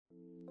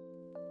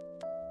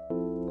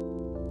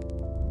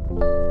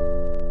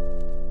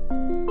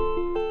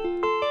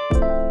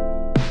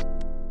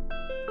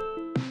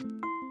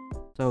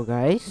Hello,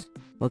 guys.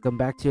 Welcome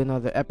back to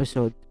another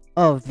episode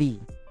of the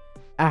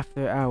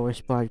After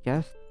Hours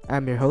podcast.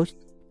 I'm your host,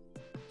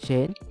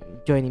 Shane.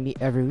 Joining me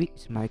every week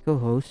is my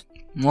co-host.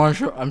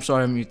 Wancho, I'm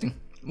sorry I'm eating.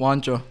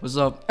 Wancho, what's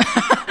up?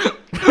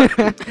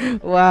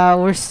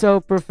 Wow, we're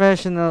so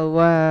professional.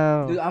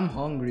 Wow. Dude, I'm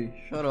hungry.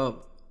 Shut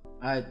up.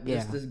 Alright,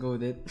 let's go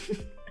with it.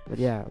 But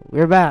yeah,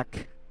 we're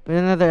back with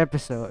another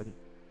episode.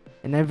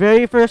 And our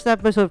very first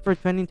episode for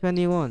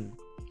 2021.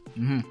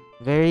 Mm-hmm.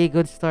 Very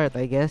good start,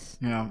 I guess.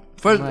 Yeah.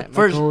 My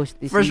co-host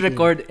is First eating.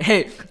 record.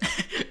 Hey,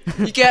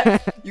 you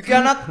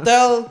cannot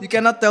tell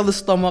the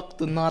stomach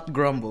to not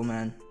grumble,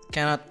 man.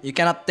 You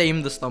cannot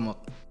tame the stomach.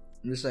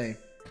 I'm just saying.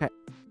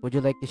 Would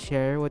you like to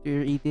share what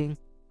you're eating?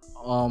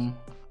 I'm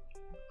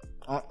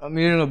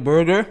eating a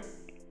burger.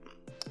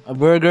 A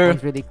burger.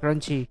 It's really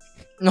crunchy.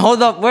 No,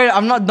 hold up, wait,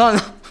 I'm not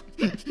done.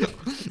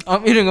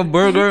 I'm eating a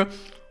burger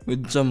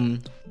with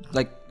some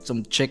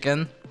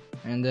chicken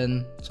and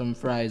then some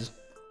fries.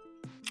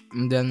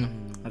 And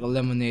then like a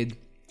lemonade.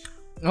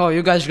 Oh,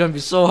 you guys are gonna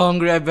be so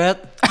hungry, I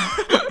bet.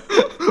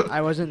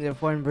 I wasn't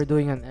informed we're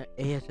doing an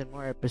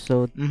ASMR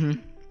episode.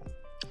 Mm-hmm.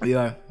 We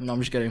are. No, I'm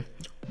just kidding.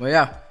 But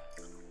yeah.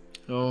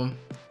 So,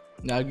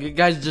 yeah, you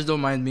guys just don't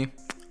mind me.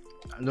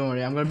 Don't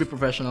worry, I'm gonna be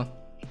professional.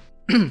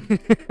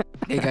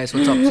 Hey guys,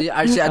 what's up? See,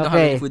 I don't have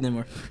any food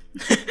anymore.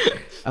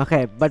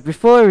 Okay, but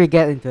before we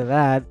get into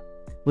that,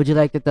 would you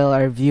like to tell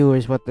our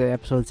viewers what the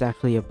episode's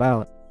actually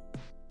about?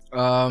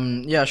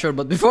 Yeah, sure.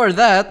 But before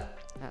that,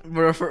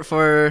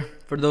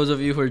 for those of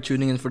you who are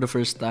tuning in for the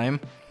first time,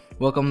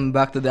 welcome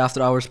back to the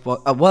After Hours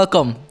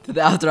welcome to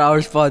the After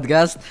Hours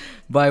podcast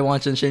by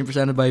Wancho and Shane,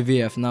 presented by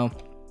VF. Now,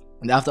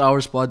 the After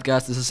Hours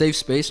podcast is a safe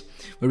space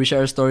where we share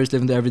our stories,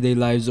 living the everyday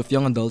lives of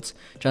young adults,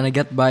 trying to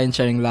get by and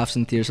sharing laughs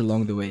and tears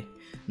along the way.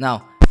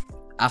 Now,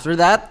 after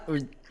that,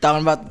 we're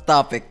talking about the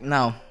topic.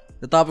 Now,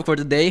 the topic for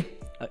today,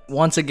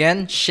 once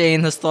again,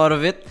 Shane has thought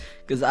of it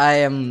because I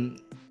am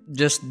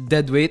just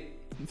dead weight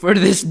for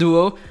this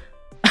duo.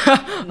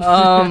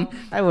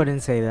 I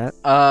wouldn't say that.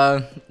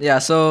 Yeah,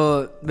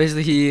 so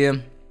basically he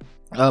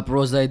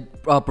proposed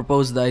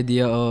the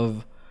idea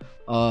of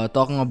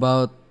talking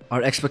about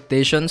our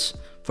expectations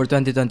for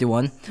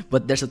 2021,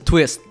 but there's a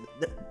twist.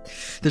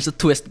 There's a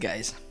twist,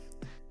 guys.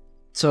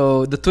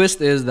 So the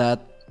twist is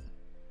that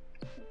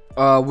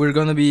we're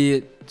gonna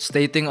be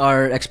stating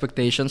our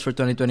expectations for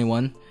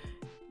 2021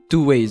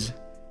 two ways.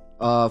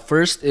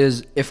 First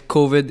is if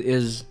COVID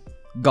is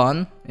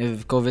gone,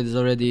 if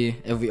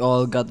we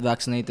all got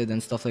vaccinated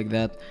and stuff like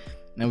that,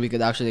 then we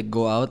could actually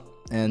go out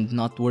and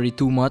not worry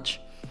too much.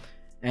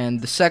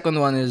 And the second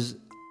one is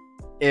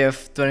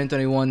if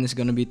 2021 is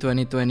gonna be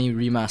 2020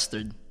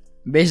 remastered.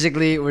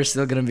 Basically, we're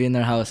still gonna be in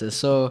our houses.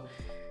 So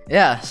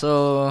yeah,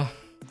 so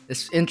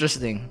it's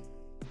interesting,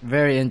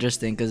 very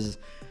interesting, because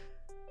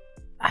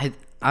I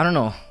don't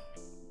know.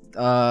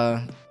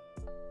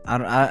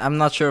 I'm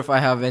not sure if I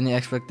have any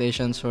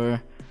expectations for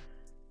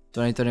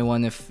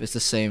 2021 if it's the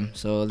same.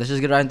 So let's just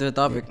get right into the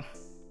topic.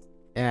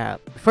 Yeah,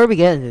 before we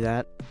get into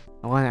that,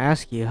 I want to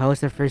ask you, how's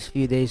the first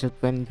few days of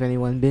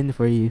 2021 been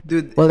for you?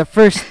 Dude, Well, the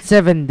first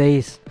 7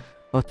 days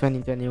of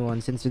 2021,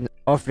 since we're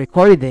off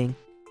recording,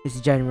 is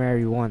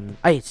January 1.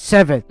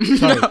 7.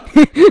 Sorry.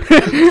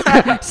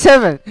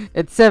 7.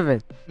 It's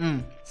 7.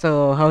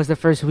 So, how's the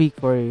first week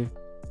for you?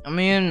 I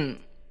mean,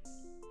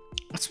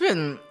 it's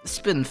been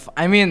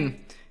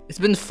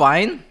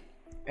fine,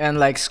 and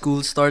like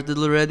school started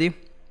already.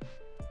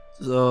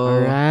 So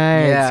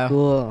Alright, yeah,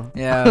 cool.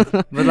 yeah.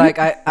 But like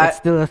That's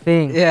still a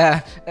thing. yeah,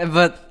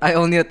 but I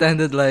only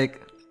attended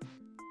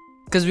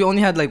because we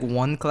only had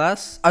one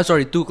class.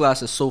 Two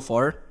classes so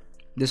far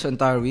this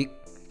entire week,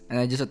 and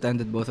I just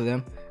attended both of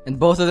them. And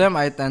both of them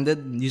I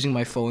attended using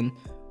my phone,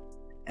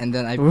 and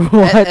then I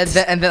What?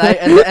 and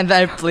then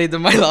I played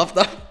on my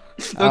laptop.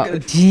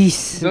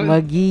 Jeez,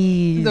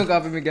 Magi. Don't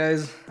copy me,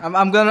 guys.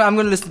 I'm gonna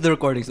listen to the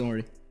recordings. Don't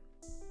worry.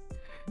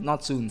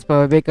 Not soon.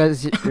 But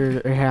because you're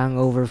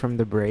hangover from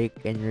the break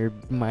and your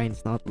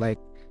mind's not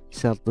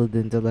settled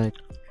into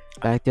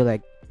back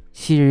to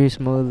serious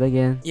mode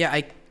again. Yeah,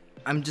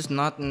 I'm just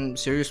not in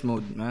serious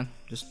mode, man.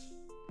 Just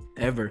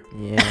ever.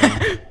 Yeah.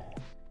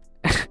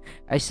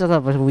 I still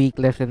have a week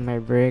left in my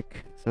break,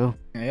 so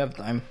Yeah, you have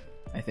time,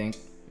 I think.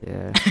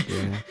 yeah.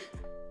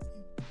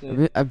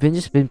 I've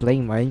just been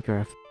playing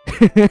Minecraft.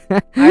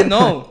 I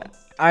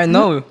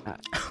know.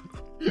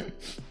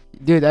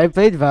 Dude, I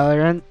played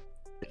Valorant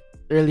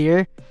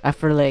earlier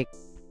after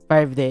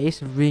 5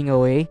 days of being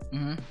away.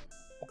 Mm-hmm.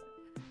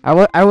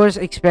 I was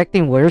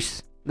expecting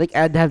worse.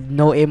 I'd have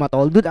no aim at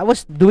all. Dude, I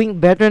was doing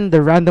better than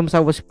the randoms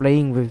I was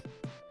playing with.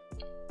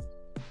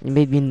 It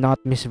made me not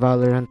miss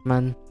Valorant,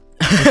 man.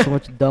 There's so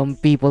much dumb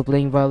people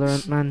playing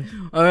Valorant, man.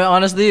 I mean,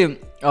 honestly,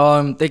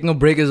 taking a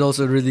break is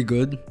also really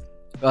good.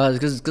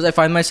 Because I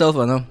find myself,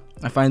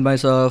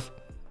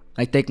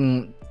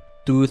 taking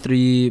 2,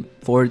 3,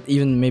 4,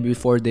 even maybe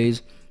 4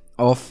 days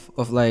off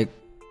of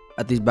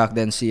at least back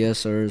then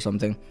CS or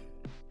something,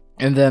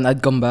 and then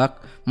I'd come back.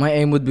 My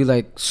aim would be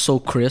so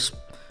crisp,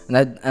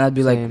 and I'd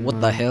be Same, what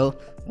man. the hell?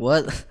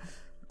 What?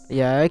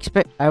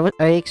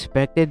 I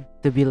expected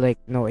to be like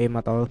no aim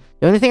at all.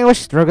 The only thing I was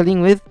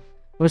struggling with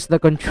was the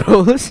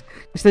controls.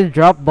 Because the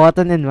drop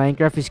button in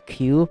Minecraft is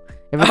Q.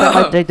 Every time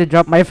I try to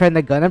drop my friend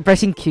a gun, I'm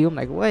pressing Q. I'm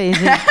like, why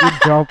isn't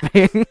it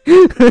dropping?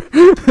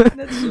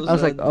 That's so I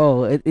was like, sad.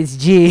 oh, it's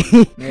G.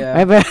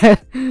 My Yeah.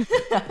 bad.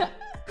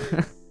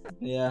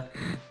 Yeah.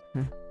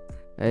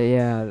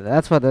 Yeah,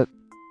 that's what the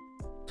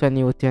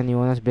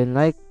 2021 has been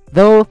like.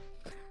 Though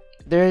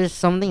there's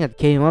something that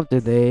came up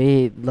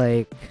today,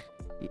 like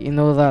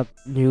that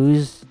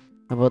news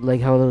about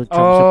like how the Trump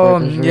Oh,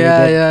 supporters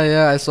yeah, raided.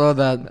 yeah. I saw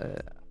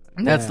that.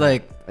 That's Yeah,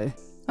 like,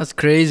 that's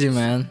crazy,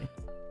 man.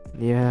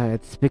 yeah,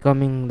 it's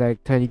becoming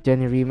like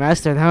 2020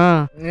 remastered,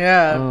 huh?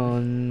 Yeah. Oh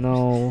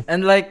no.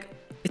 And like,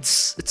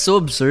 it's so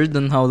absurd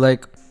and how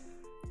like,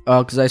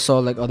 cause I saw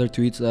like other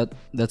tweets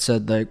that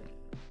said like,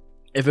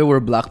 if it were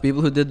black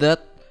people who did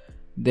that,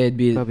 they'd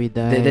be Probably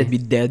they'd die. be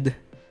dead.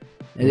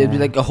 And it'd be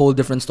Yeah. like a whole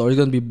different story. It's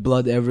gonna be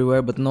blood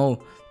everywhere. But no,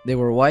 they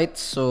were white,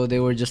 so they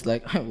were just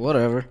like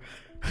whatever.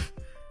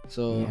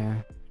 So Yeah.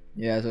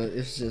 yeah, so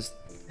it's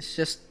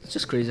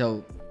just crazy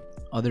how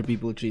other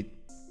people treat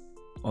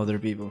other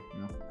people.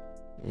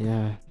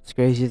 Yeah. It's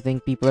crazy to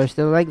think people are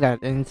still like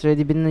that, and it's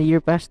already been a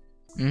year past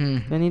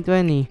Mm-hmm.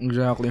 2020.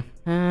 Exactly.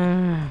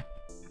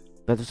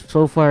 But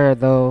so far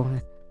though,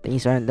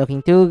 things aren't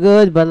looking too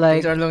good. But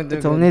like, Things are looking too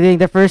it's good. only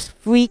the first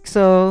week,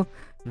 so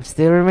I'm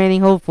still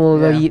remaining hopeful.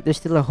 Yeah. There's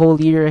still a whole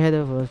year ahead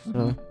of us.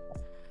 So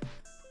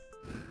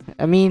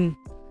I mean,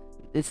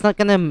 it's not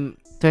gonna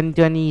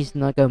 2020 is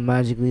not gonna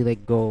magically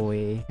like go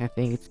away. I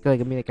think it's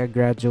gonna be like a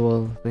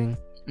gradual thing.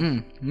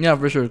 Yeah,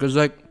 for sure. Cause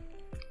like,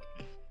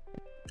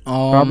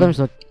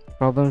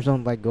 Problems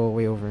don't like go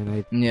away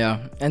overnight.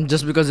 Yeah, and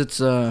just because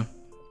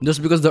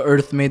the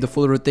Earth made a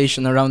full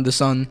rotation around the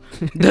sun,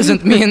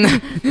 doesn't mean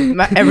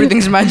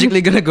everything's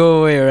magically gonna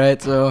go away,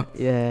 right? So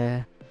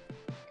Yeah.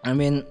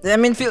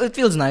 it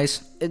feels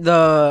nice.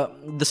 The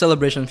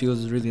celebration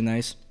feels really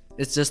nice.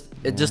 It's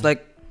just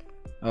like,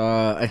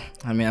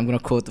 I'm gonna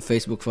quote the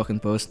Facebook fucking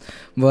post,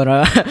 but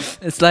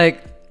it's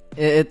like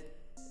it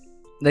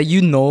like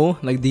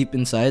like deep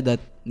inside that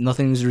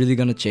nothing's really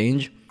gonna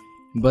change,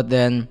 but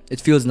then it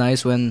feels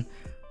nice when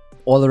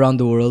all around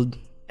the world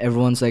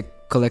everyone's like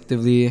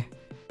collectively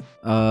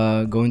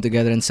going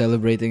together and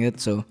celebrating it.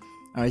 So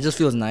it just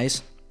feels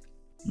nice,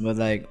 but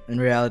like in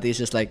reality it's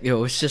just like,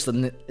 it's just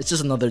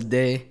another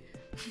day.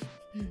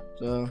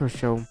 So For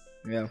sure.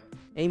 yeah.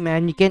 Hey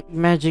man, you can't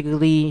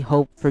magically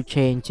hope for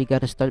change. You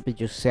gotta start with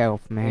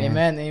yourself, man.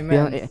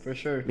 Amen, for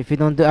sure. If you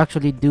don't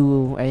actually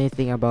do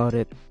anything about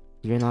it,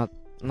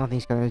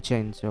 nothing's gonna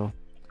change. So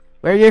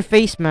wear your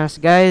face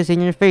mask, guys,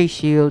 and your face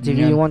shields if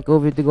Yeah. you want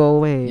COVID to go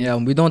away. Yeah,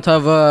 we don't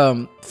have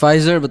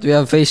Pfizer, but we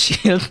have face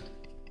shield.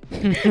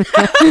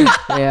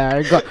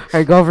 Yeah,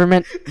 our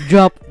government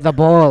dropped the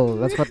ball.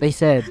 That's what they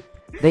said.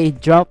 They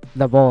dropped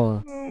the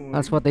ball.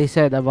 That's what they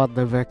said about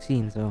the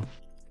vaccine. So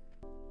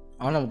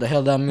I don't know what the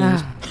hell that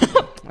means.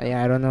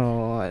 yeah, I don't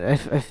know.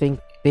 I think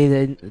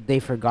they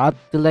forgot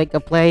to like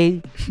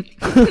apply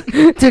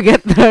to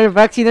get their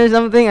vaccine or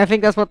something. I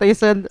think that's what they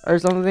said or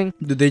something.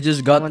 Dude, they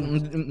just got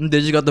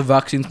the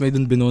vaccines made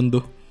in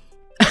Binondo.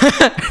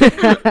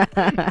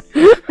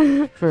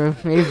 For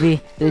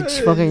maybe they're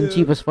fucking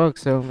cheap as fuck.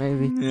 So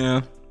maybe.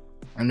 Yeah.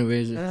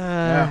 Anyways,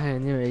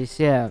 Anyways,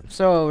 yeah.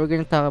 So we're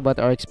gonna talk about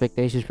our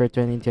expectations for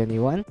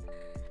 2021.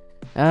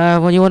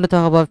 What do you want to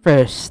talk about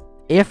first?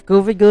 If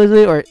COVID goes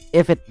away or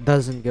if it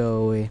doesn't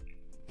go away?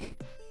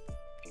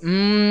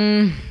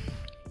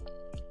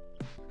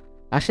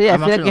 Actually, I I'm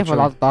feel like actually we have not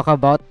a lot to talk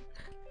about.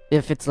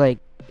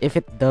 If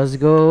it does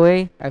go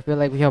away, I feel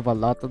like we have a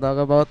lot to talk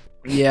about.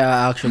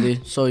 yeah, actually.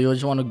 So you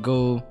just want to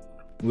go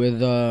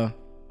with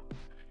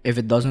if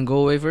it doesn't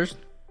go away first?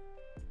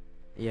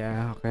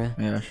 Yeah, okay.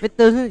 Yeah. If it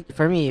doesn't,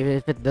 for me,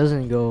 if it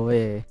doesn't go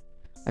away,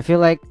 I feel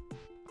like,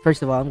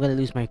 first of all, I'm gonna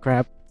lose my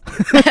crap.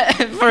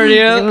 For I'm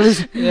real? gonna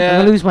lose, Yeah.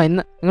 I'm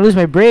gonna lose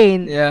my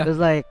brain. Yeah. It's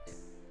like,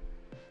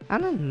 I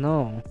don't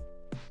know.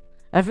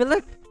 I feel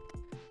like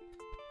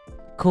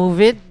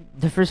COVID,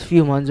 the first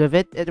few months of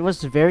it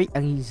was very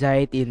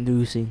anxiety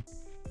inducing.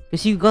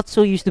 Because you got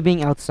so used to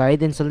being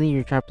outside and suddenly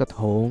you're trapped at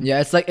home.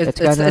 Yeah, it's like It's it's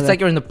kinda like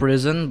you're in the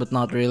prison, but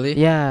not really.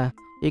 Yeah.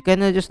 You're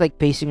kind of just like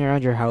pacing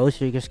around your house.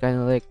 You're just kind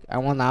of like, I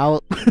want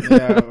out.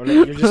 Yeah, or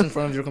like you're just in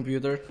front of your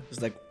computer. It's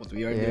like what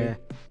we are Yeah. doing.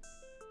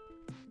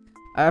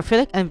 I feel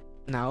like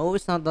now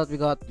it's not that we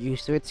got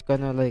used to it. It's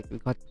kind of like we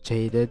got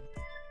jaded.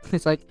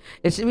 It's like,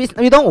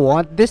 we don't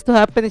want this to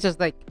happen. It's just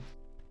like,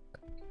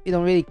 we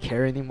don't really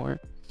care anymore.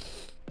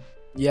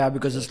 Yeah,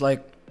 because it's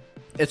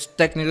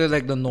technically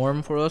like the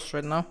norm for us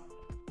right now.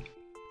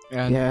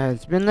 And Yeah,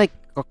 it's been like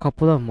a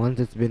couple of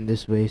months it's been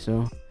this way,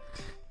 so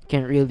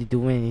can't really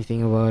do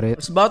anything about it.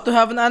 it's about to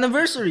have an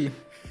anniversary.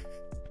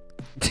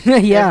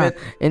 Yeah,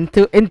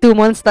 If in 2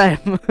 months time.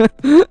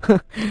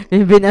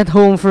 We've been at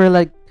home for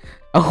like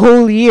a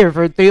whole year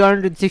for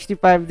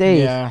 365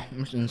 days. Yeah,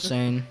 it's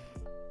insane.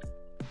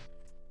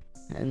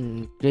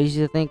 And crazy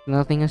to think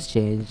nothing has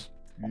changed.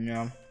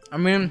 Yeah. I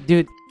mean,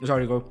 Dude,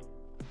 sorry, go.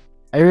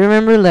 I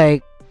remember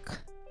like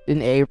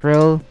in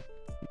April,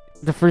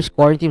 the first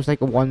quarantine was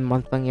like 1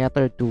 month lang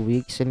yata or 2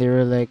 weeks, and they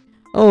were like,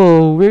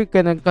 "Oh, we're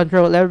gonna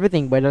control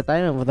everything." By the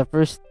time of the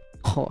first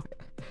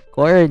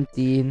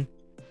quarantine,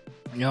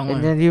 Yeah,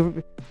 and man.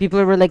 then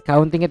people were like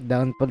counting it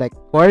down, but like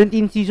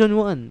quarantine season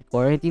 1,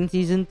 quarantine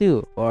season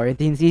 2,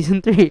 quarantine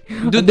season 3. Dude,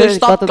 And they then it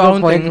got stopped to the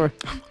point counting. where,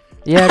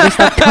 yeah, they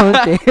stopped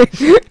counting.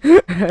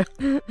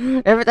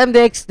 Every time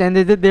they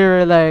extended it, they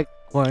were like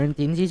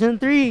quarantine season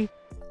 3,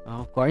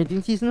 oh,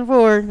 quarantine season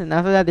 4, and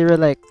after that they were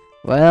like,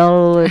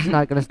 well, it's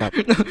not gonna stop.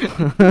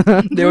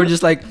 They were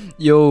just like,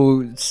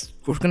 "Yo,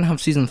 we're gonna have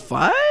season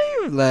 5."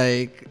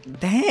 Like,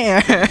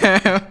 damn.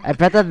 I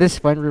bet at this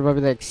point we're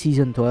probably like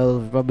season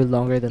 12, probably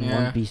longer than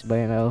Yeah. One Piece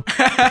by now.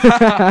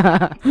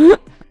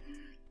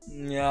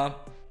 Yeah,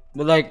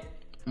 but like,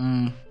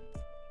 I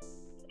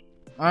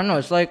don't know.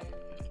 It's like,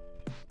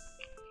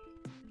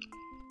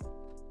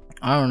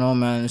 I don't know,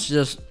 man.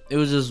 It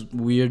was just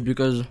weird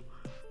because,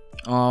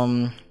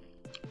 I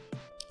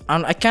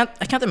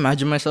can't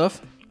imagine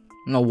myself,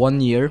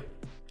 1 year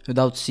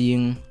without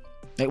seeing,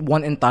 like,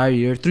 one entire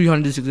year,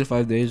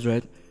 365 days,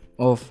 right,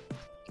 of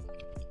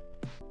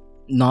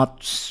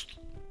not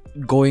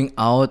going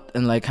out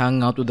and like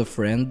hanging out with a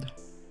friend.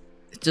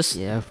 It's just,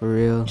 Yeah, for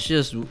real. it's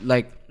just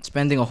like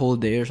spending a whole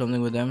day or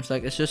something with them. It's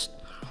like, it's just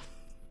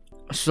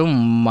so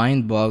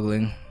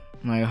mind-boggling,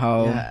 like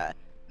how Yeah,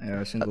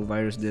 a single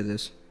virus did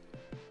this.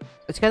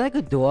 it's kind of like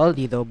a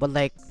duality though, but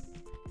like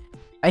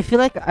I feel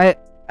like I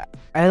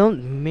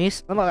don't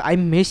miss. I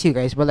miss you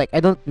guys, but like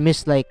I don't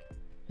miss like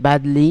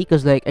badly,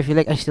 because like I feel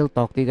like I still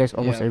talk to you guys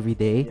almost Yeah. every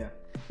day. Yeah.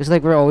 It's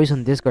like we're always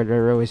on Discord, right?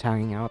 We're always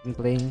hanging out and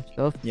playing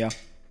stuff. Yeah.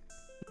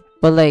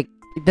 But like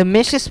the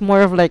miss is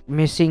more of like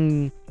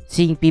missing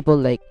seeing people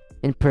like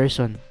in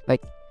person,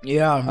 like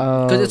Yeah,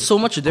 because it's so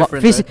much co-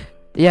 different. physi- Right?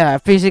 yeah,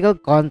 physical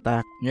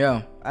contact.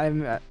 Yeah,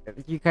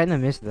 You kind of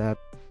miss that.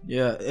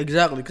 yeah,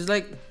 exactly. Because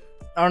like,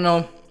 I don't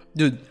know,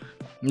 dude.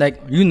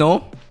 Like,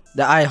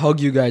 that I hug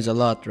you guys a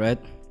lot, right?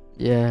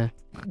 Yeah.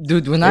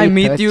 Dude, when Very I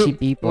meet touchy you,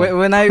 people.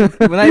 when I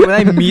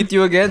meet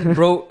you again,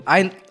 bro,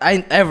 I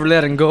ain't ever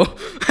letting go.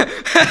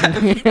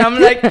 I'm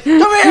like,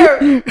 come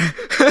here.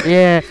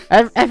 Yeah,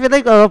 I feel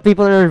like a lot of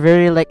people are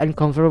very like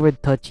uncomfortable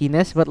with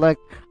touchiness, but like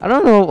I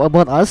don't know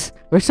about us.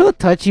 We're so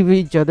touchy with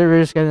each other.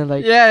 We're just kind of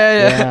like,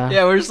 Yeah.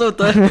 Yeah. We're so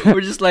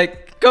we're just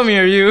like, come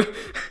here, you.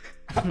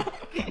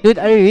 dude.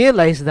 I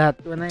realized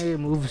that when I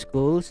moved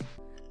schools,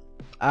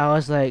 I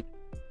was like,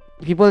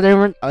 people there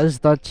weren't as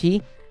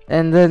touchy,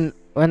 and then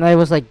when I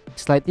was like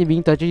slightly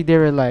being touchy, they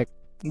were like,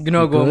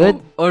 Go.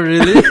 Good? Oh,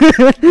 really?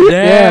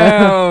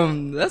 Yeah.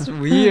 Damn, that's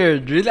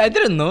weird. Really, I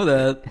didn't know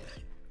that.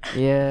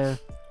 Yeah.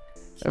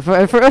 For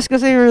us,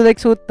 because we were like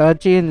so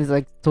touchy and it's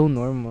like so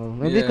normal.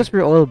 Maybe Yeah. because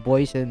we're all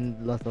boys and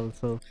lot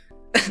also.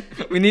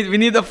 We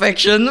need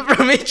affection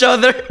from each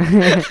other.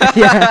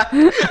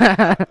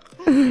 Yeah.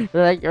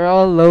 We're like you're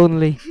all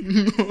lonely.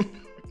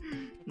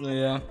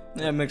 Yeah,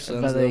 makes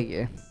sense. But though.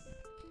 like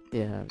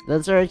yeah,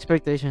 that's our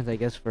expectations, I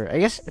guess. I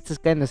guess it's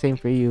kind of the same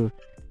for you.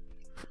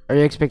 Our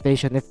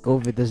expectation if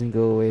COVID doesn't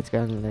go away, it's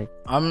kind of like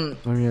I'm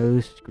we're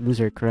gonna lose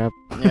our crap.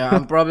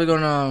 I'm probably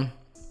gonna,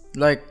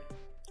 like,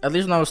 at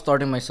least when I was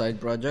starting my side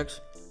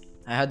projects,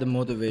 I had the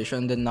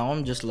motivation. Then now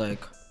I'm just like,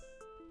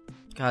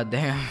 god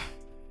damn,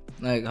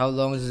 like how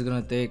long is this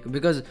gonna take?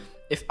 Because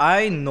if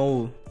I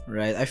know,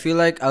 right, I feel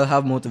like I'll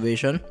have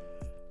motivation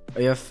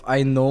if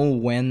I know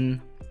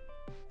when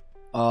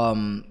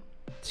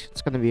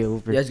It's gonna be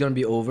over. yeah, it's gonna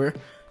be over,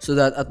 so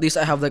that at least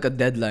I have like a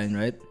deadline,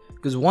 right?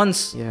 Because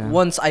once Yeah.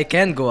 I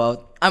can go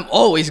out, I'm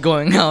always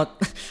going out.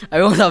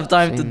 I won't have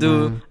time to Same, do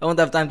man. I won't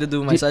have time to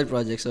do my Di- side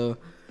project. So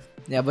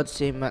yeah, but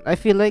Same, man. I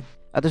feel like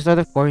at the start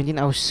of quarantine,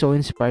 I was so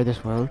inspired as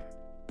well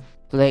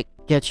to like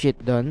get shit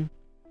done.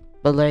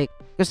 But like,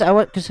 cause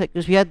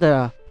we had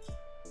an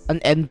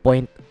end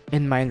point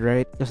in mind,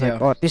 right? Cause like,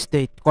 Yeah. oh, this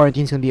day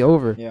quarantine's gonna be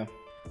over. yeah,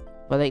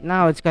 But like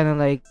now, it's kind of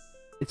like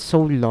it's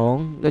so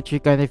long that you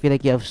kind of feel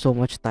like you have so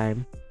much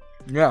time.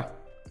 yeah,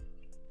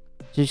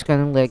 So just kind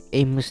of like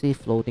aimlessly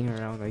floating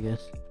around, I guess.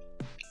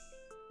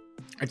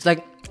 it's like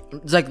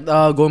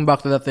going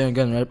back to that thing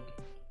again, right?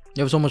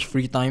 You have so much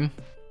free time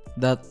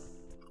that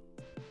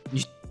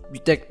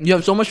you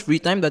have so much free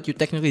time that you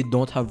technically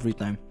don't have free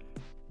time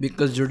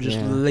because you're just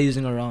Yeah.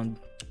 lazing around.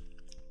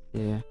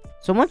 Yeah.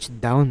 So much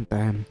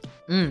downtime.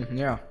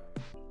 Yeah,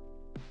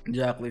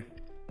 exactly.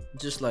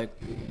 Just like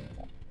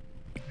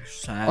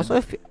sad.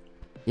 Also,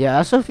 I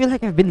also feel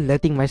like I've been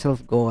letting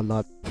myself go a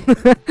lot.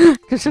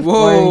 'Cause of whoa,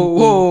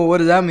 quarantine. what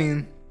does that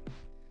mean?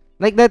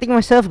 Like letting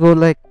myself go,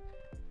 like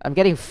I'm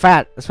getting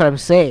fat. That's what I'm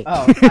saying.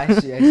 Oh, I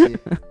see.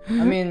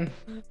 I mean,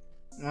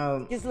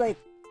 It's like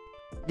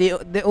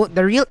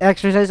the real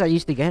exercise I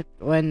used to get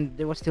when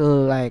there was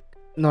still like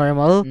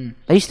normal.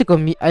 I used to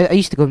commute. I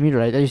used to commute,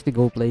 right? I used to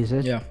go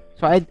places. yeah,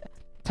 So I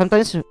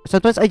sometimes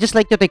I just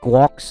like to take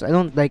walks. I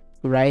don't like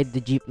ride the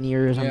jeepney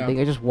or something.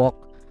 I just walk.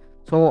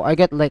 So I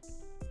get like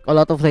a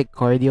lot of like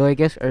cardio, I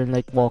guess, or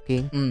like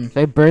walking. So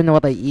I burn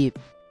what I eat.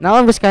 Now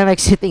I'm just kind of like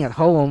sitting at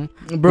home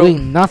bro,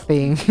 doing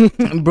nothing.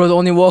 bro. The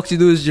only walks you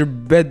do is your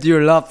bed to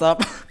your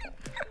laptop.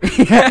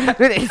 Yeah,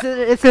 dude,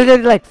 it's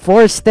literally like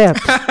 4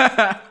 steps.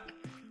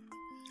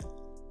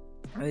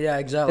 Yeah,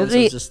 exactly. So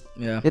Literally, it's just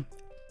yeah.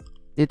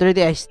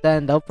 literally, I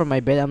stand up from my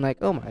bed. I'm like,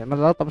 oh my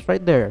laptop's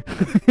right there.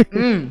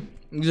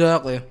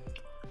 Exactly.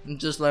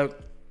 It's just like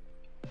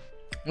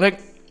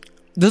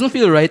doesn't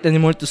feel right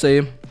anymore to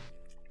say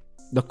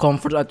the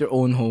comfort at your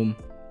own home.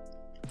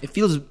 It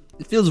feels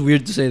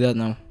weird to say that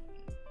now.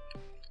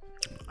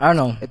 I don't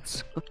know.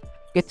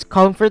 It's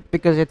comfort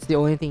because it's the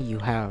only thing you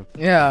have.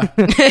 Yeah.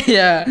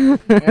 Yeah.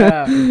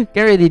 Yeah.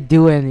 Can't really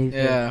do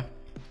anything. Yeah.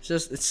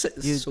 It's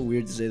Dude. so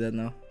weird to say that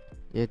now.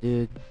 Yeah,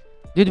 dude.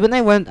 Dude, when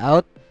I went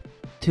out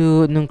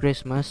to nung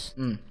Christmas,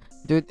 Mm.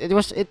 dude, it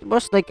was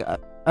like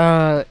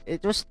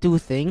it was two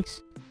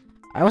things.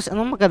 I'm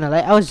not gonna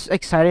lie, I was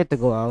excited to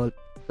go out.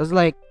 Cause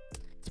like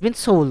it's been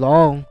so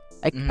long.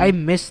 I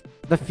missed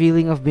the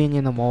feeling of being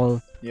in a mall.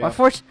 Yeah. At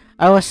first,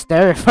 I was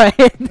terrified.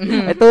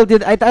 Mhm. I told you,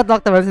 I talked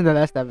about this in the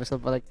last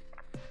episode, but like,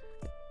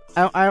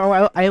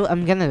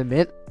 I'm gonna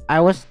admit, I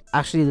was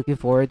actually looking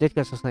forward to it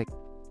because I was like,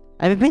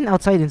 I've been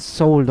outside in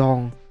so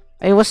long.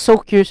 I was so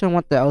curious on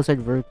what the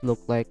outside world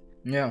looked like.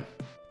 Yeah.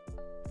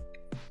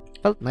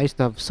 Felt nice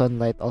to have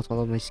sunlight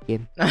also on my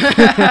skin.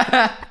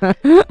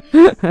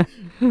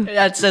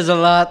 That says a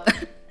lot.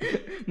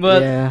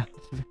 But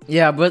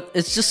yeah, but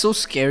it's just so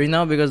scary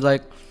now because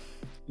like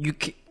you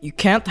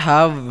can't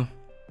have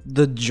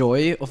the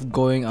joy of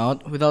going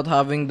out without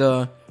having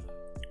the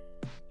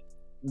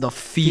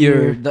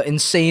fear, Fear. the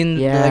insane,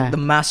 Yeah. like the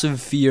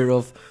massive fear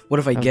of what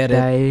if I of get it?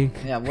 dying.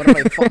 Yeah, what if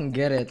I fucking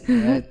get it?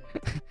 Right?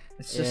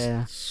 It's just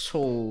Yeah.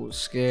 so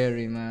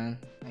scary, man.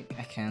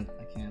 I can't.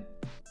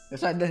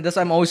 That's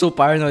why I'm always so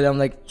paranoid. I'm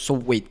like, so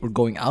wait, we're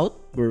going out?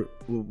 We're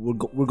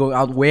going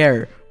out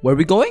where? Where are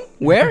we going?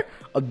 Where?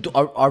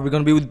 Are we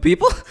gonna be with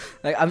people?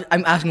 Like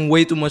I'm asking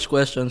way too much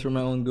questions for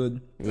my own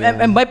good. Yeah.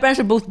 And my parents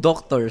are both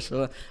doctors,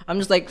 so I'm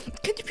just like,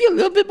 can you be a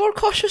little bit more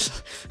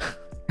cautious?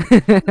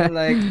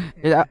 Like,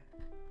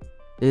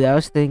 Dude, I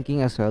was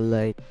thinking as well,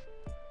 like,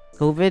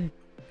 COVID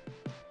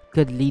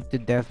could lead to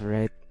death,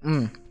 right?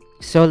 mm,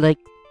 So, like,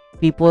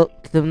 people,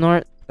 the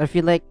north, I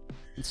feel like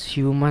it's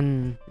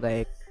human,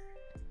 like,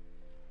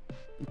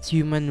 it's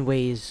human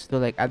ways to,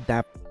 like,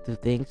 adapt to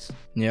things.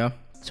 yeah,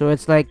 So,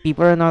 it's like,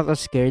 people are not as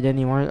scared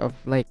anymore of,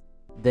 like,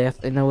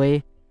 death in a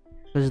way.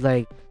 Because,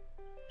 like,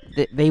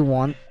 they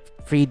want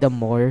freedom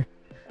more.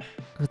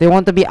 'Cause they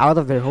want to be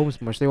out of their homes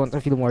more, so they want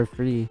to feel more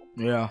free.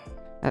 yeah.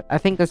 I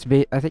think I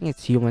think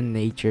it's human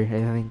nature.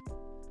 I think.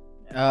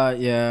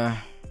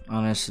 Yeah,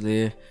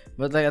 honestly.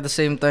 But like at the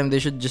same time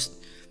they should just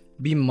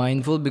be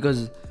mindful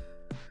because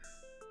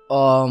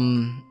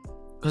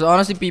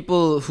honestly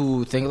people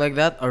who think like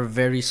that are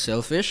very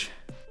selfish,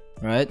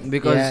 right?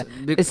 Because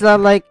It's not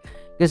like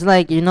it's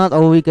like you're not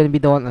always gonna be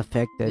the one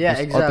affected. Yeah,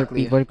 Just Other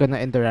exactly. people are gonna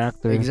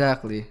interact with.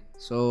 exactly.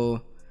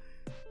 So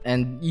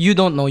and you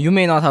don't know, you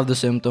may not have the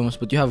symptoms,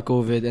 but you have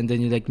COVID and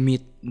then you like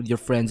meet with your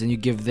friends and you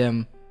give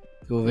them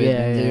COVID Yeah,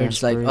 and then yeah, you're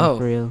just for like, real, oh,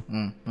 for real.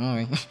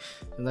 okay.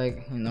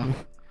 Like, you know.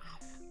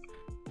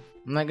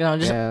 I'm like, no,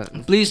 just Yeah.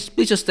 please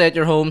just stay at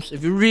your homes.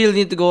 If you really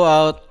need to go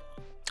out,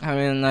 I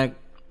mean, like,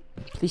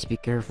 Please be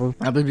careful.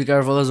 please be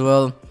careful as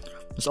well.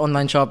 There's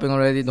online shopping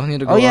already. Don't need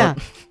to go Oh yeah.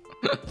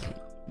 out.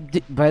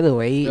 By the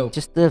way, Yo.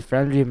 just a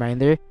friendly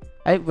reminder.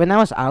 When I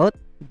was out,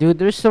 dude,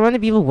 there's so many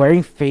people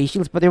wearing face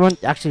shields, but they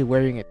weren't actually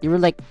wearing it. They were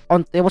like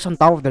it was on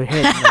top of their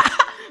head. I'm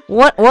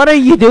like, what are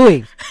you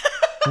doing?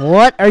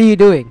 What are you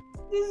doing?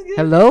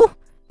 Hello?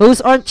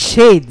 Those aren't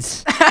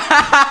shades.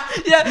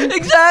 Yeah,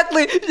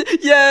 exactly.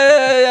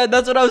 Yeah.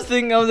 That's what I was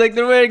thinking. I was like,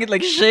 they're wearing it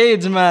like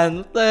shades,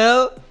 man. What the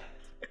hell?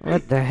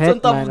 What the on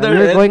heck, top man? of their We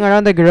were head. going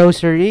around the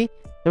grocery.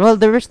 Well,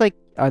 there was like,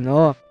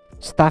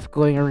 stuff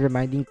going around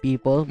reminding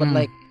people, but Mm.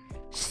 like,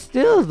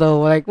 still though,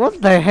 like,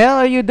 what the hell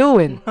are you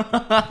doing?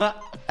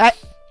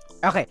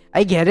 Okay,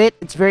 I get it.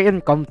 It's very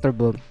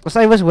uncomfortable because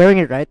I was wearing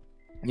it, right?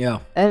 Yeah.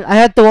 And I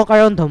had to walk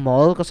around the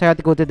mall because I had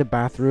to go to the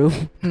bathroom.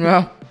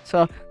 Yeah.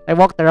 So I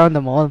walked around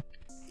the mall,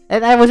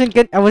 and I wasn't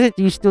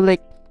used to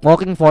like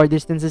walking far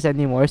distances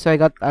anymore. So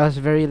I was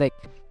very like,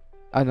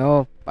 I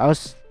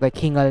was like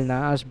hingal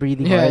na. I was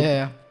breathing hard.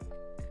 Yeah.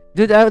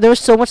 Dude, there was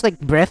so much like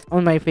breath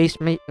on my face,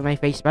 my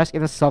face mask,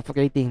 and it was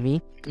suffocating me.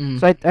 Mm.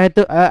 So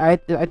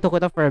I took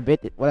it off for a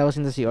bit while I was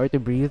in the CR to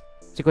breathe.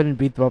 So I couldn't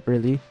breathe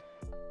properly.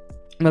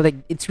 But like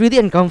it's really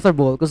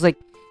uncomfortable because like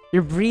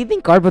you're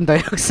breathing carbon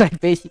dioxide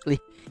basically.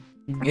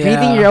 You're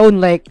breathing Yeah. your own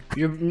like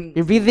You're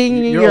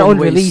breathing your own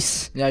waste. release.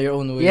 Yeah, your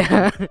own way.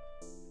 Yeah.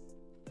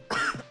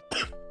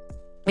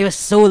 It was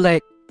so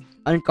like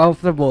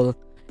uncomfortable.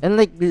 And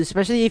like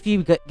especially if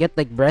you get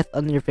like breath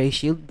on your face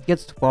shield, it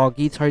gets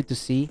foggy, it's hard to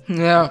see.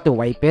 Yeah. To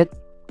wipe it.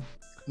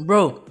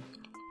 Bro,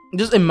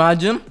 just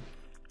imagine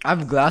I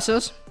have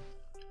glasses.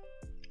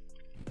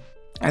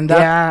 And that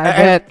Yeah,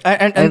 I bet.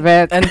 I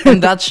bet.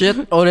 and that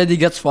shit already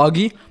gets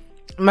foggy.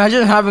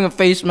 Imagine having a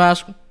face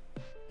mask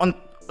on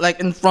like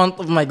in front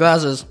of my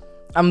glasses.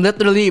 I'm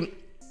literally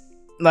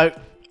like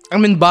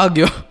I'm in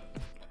Baguio.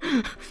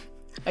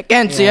 I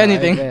can't see Yeah, I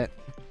anything. bet.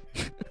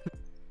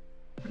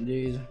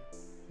 Jeez.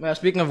 Well,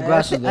 speaking of I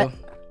glasses thi- though.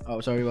 Oh,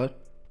 sorry, what?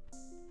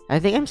 I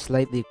think I'm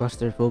slightly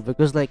claustrophobic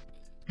because like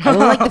I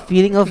don't like the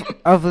feeling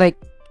of like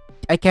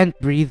I can't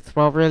breathe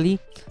properly.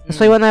 That's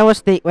why when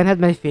when I had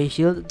my face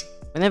shield,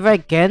 whenever I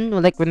can,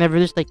 or like whenever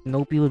there's like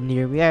no people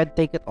near me, I'd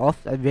take it off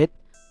a bit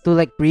to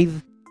like breathe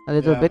a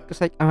little Yeah. bit because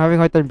like I'm having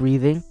a hard time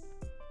breathing.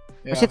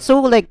 Yeah. Cause it's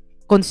so like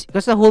because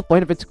the whole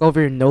point of it's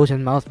cover your nose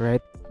and mouth,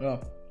 right? Yeah.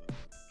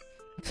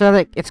 So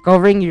like it's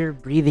covering your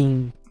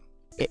breathing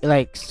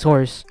like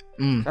source.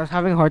 Mm. I was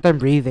having a hard time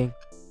breathing.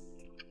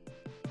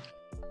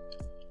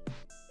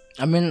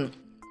 I mean,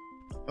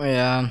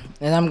 yeah,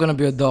 and I'm gonna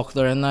be a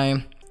doctor, and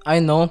I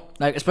know,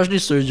 like, especially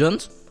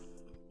surgeons,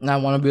 and I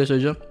want to be a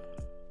surgeon.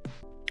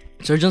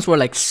 Surgeons wear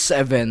like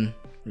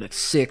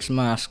 6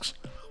 masks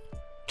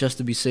just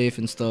to be safe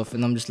and stuff,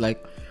 and I'm just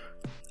like,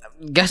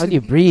 guess How do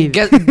you breathe?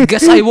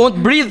 guess I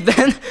won't breathe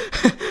then.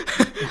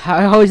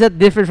 How is that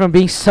different from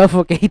being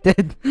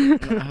suffocated?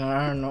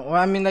 I don't know. Well,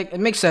 I mean, like, it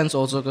makes sense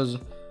also because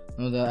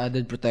the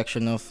added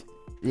protection of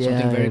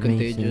something very it makes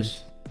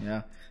contagious.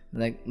 Yeah,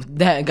 like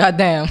that.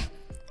 Goddamn,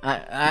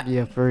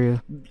 Yeah, for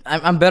real.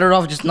 I'm better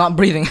off just not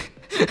breathing,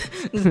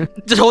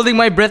 just holding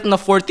my breath in a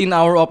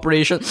 14-hour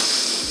operation.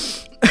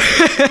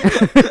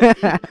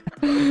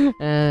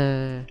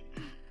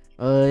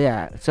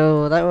 Yeah.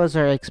 So that was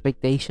our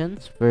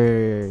expectations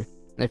for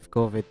if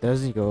COVID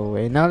doesn't go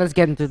away. Now let's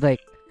get into like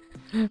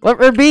what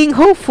we're being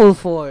hopeful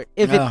for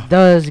if Yeah. it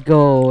does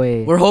go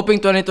away. We're hoping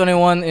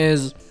 2021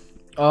 is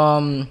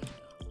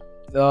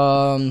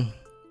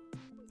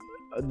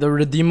the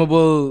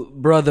redeemable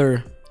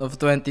brother of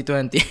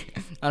 2020.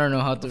 I don't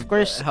know how to. Of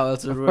course, how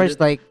else to of word course, it.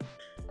 like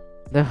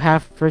the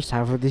first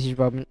half of this year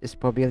is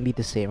probably gonna be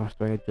the same as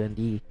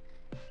 2020.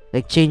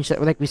 Like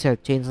like we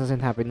said, change doesn't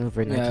happen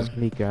overnight. Yeah. It's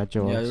gonna be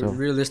gradual. Yeah, So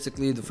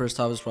realistically, the first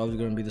half is probably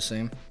gonna be the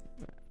same.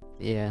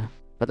 yeah.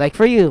 But like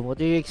for you, what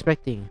are you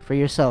expecting for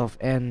yourself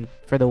and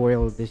for the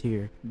world this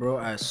year? Bro,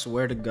 I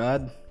swear to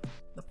God,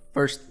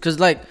 cause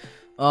like,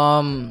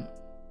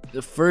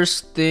 the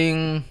first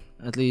thing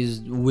at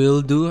least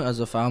we'll do as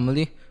a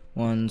family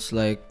once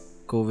like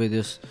COVID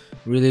is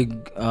really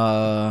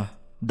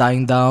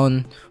dying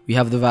down, we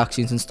have the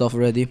vaccines and stuff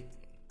already.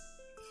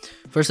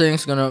 First thing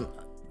is gonna,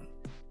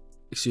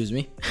 excuse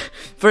me.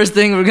 First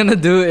thing we're gonna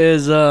do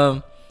is we're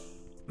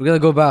gonna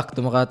go back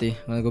to Makati.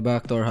 We're gonna go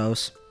back to our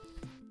house,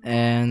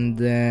 and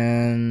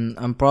then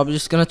I'm probably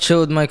just gonna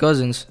chill with my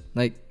cousins,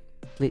 like.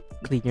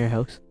 Clean your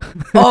house.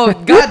 Oh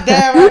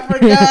goddamn! I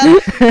forgot.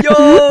 Yo,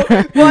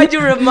 why'd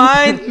you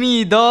remind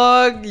me,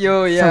 dog?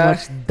 Yo, So yeah,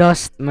 much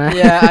dust, man.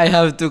 yeah. I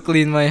have to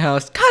clean my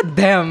house. God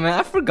damn, man!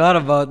 I forgot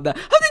about that.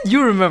 How did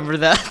you remember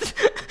that?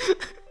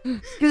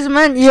 Because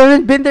man, you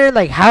haven't been there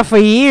like half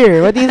a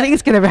year. What do you think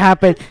is gonna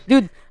happen,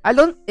 dude?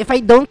 If I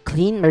don't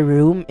clean my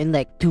room in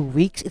like 2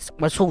 weeks, it's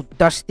so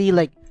dusty.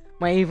 Like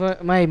my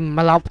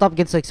laptop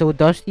gets like so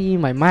dusty.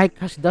 My mic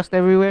has dust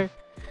everywhere.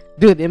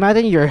 Dude,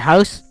 imagine your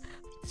house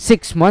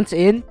 6 months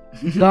in.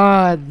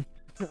 God,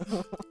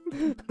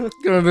 It's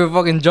gonna be a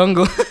fucking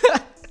jungle.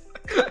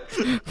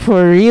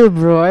 for real,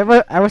 bro.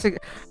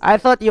 I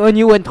thought when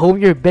you went home,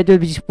 your bed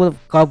would be just full of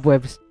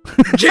cobwebs.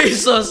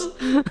 Jesus.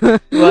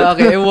 Well,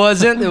 okay, it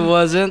wasn't. It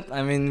wasn't.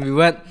 I mean, we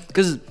went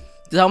because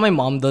this is how my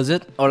mom does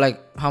it, or like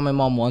how my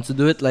mom wants to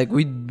do it. Like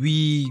we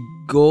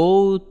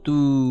go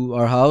to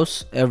our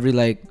house every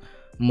like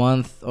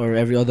month or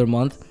every other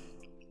month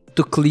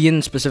to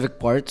clean specific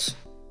parts,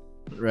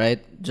 right?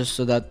 Just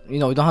so that we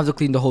don't have to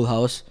clean the whole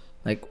house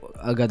like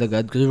agad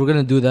because we're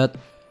gonna do that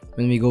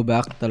when we go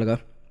back, talaga.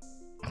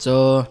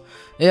 So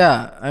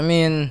yeah, I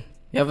mean,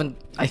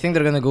 I think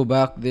they're gonna go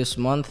back this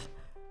month.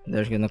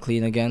 They're gonna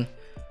clean again.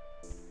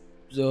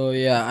 So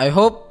yeah, I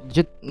hope.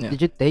 Did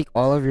you take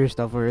all of your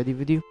stuff already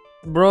with you?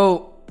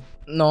 Bro,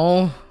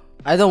 no,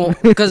 I don't,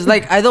 because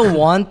like I don't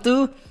want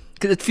to,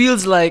 because it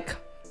feels like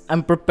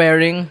I'm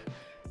preparing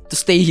to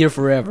stay here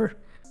forever,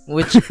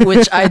 which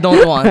I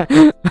don't want.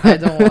 I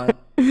don't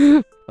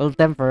want. Well,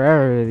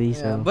 temporarily,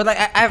 Yeah, so but like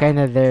I've kind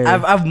of there. I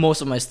have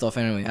most of my stuff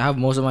anyway. I have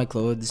most of my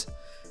clothes,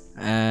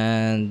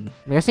 and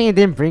I'm guessing you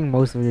didn't bring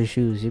most of your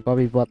shoes. You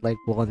probably bought like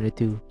 1 or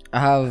 2. I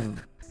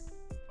have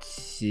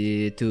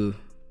two.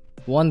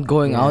 One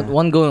going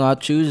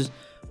out shoes,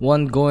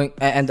 one going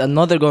and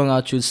another going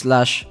out shoes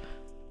slash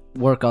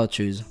workout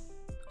shoes,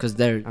 because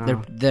they're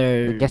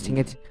I'm guessing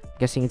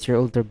it's your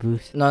older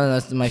boost. no,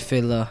 that's my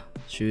Fila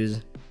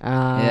shoes.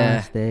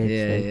 Yeah,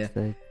 yeah.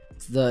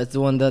 It's the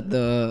one that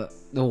the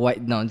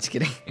white. No, I'm just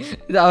kidding.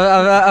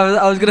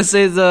 I was gonna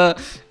say it's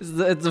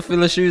the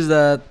Fila shoes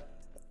that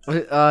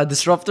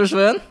disruptors,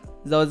 man.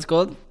 Is that what it's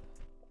called?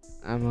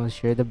 I'm not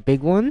sure. The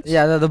big ones?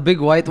 Yeah, the big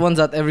white ones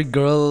that every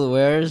girl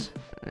wears,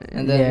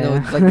 and then Yeah.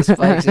 with, like the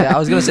spikes. Yeah, I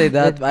was gonna say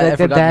that. But I Like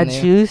the forgot dad the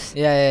name. shoes?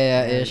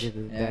 Yeah, ish. the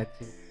Yeah. dad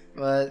shoes.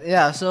 But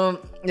yeah, so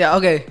yeah,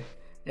 okay.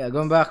 Yeah,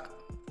 going back.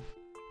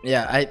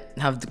 Yeah, I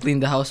have to clean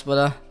the house,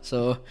 but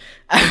so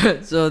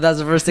so that's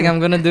the first thing I'm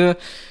gonna do,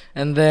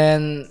 and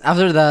then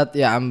after that,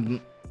 yeah,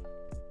 I'm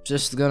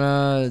just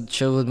gonna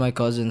chill with my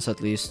cousins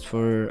at least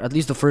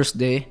the first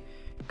day,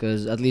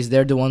 because at least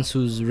they're the ones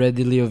who's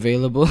readily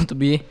available to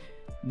be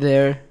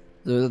there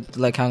to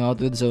like hang out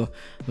with. So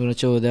I'm gonna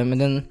chill with them,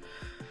 and then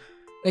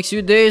next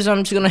few days,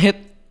 I'm just gonna hit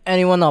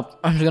anyone up.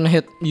 I'm just gonna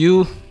hit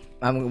you.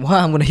 I'm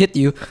gonna hit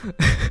you.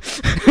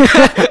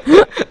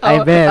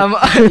 I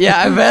bet. Yeah,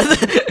 I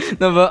bet.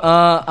 No, but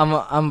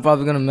I'm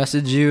probably gonna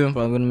message you. I'm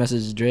probably gonna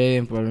message Dre.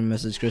 I'm probably gonna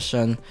message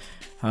Christian.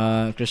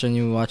 Christian,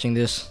 you watching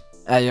this?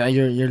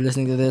 You're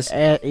listening to this.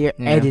 You're Yeah.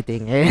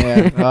 editing.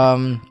 Yeah.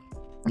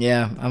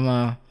 Yeah.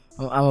 I'm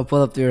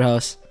pull up to your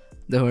house.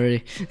 Don't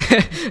worry.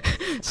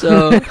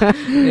 So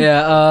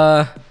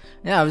yeah.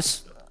 Yeah.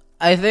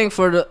 I think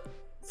for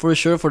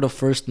sure for the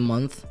first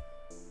month,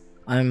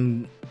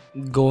 I'm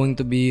going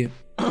to be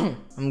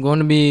I'm going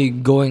to be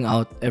going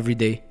out every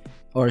day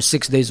or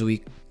 6 days a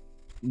week.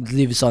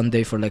 Leave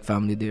Sunday for like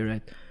family day,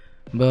 right?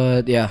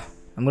 But yeah,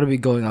 I'm gonna be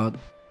going out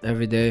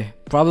every day.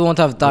 Probably won't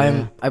have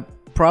time. I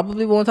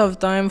probably won't have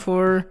time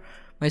for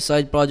my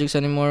side projects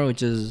anymore,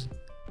 which is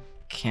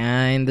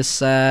kinda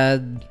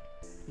sad.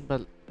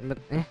 but But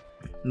I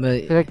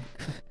feel like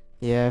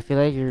I feel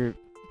like you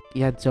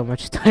had so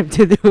much time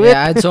to do it.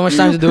 yeah, I had so much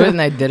time to do it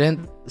and I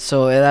didn't.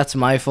 So that's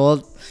my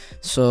fault.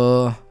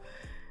 So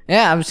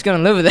yeah, I'm just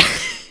gonna live with it.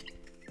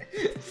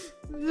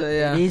 So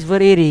yeah, It is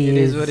what it is. it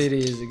is what it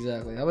is.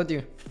 Exactly. How about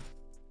you?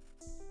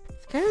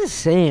 It's kind of the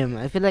same.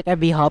 I feel like I'd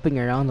be hopping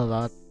around a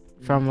lot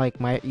from like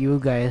you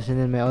guys and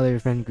then my other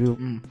friend group.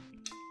 I'm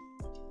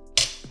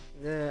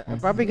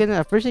probably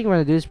gonna first thing I'm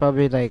gonna do is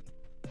probably like,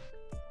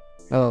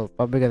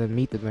 probably gonna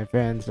meet with my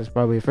friends. That's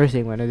probably the first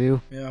thing I'm gonna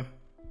do. Yeah.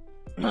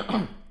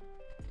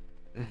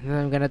 And then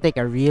I'm gonna take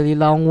a really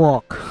long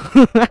walk.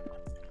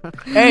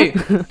 Hey,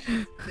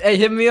 hey,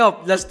 hit me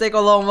up. Let's take a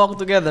long walk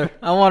together.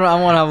 I wanna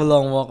have a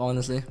long walk,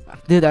 honestly.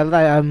 Dude,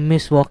 I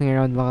miss walking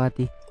around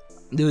Makati.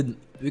 Dude,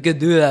 we could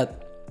do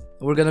that.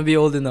 We're gonna be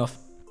old enough.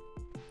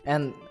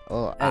 And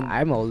Oh, And-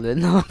 I'm old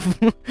enough.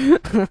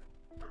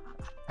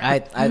 I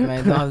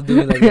might not have to do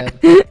it like that.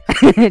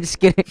 Just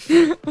kidding.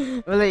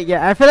 But like,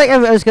 yeah, I feel like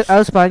I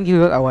was planning to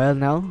do it a while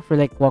now for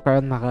like walk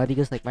around Makati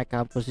because like my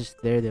campus is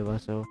there,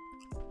 diba? So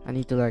I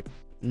need to like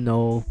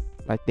know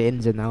like the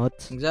ins and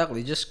outs.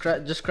 Exactly. Just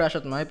crash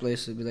at my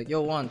place. It'd be like,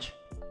 yo, lunch.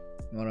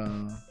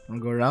 Wanna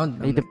go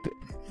around? I need to.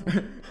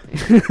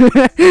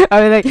 I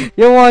mean, like,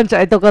 yo, once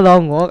I took a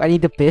long walk. I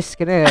need to piss.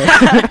 Can I?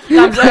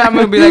 I'm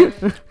gonna be like,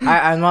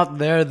 I'm not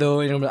there though.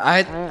 You know,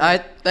 I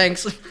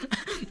thanks,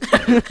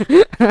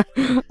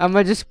 I'm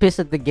gonna just piss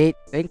at the gate.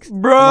 Thanks,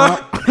 bro.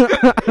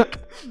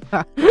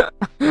 No,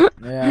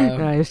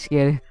 Yeah, just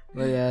kidding.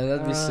 but yeah,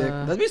 that'd be sick.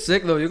 That'd be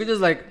sick though. You could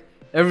just like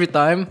every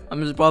time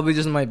probably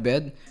just in my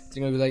bed. It's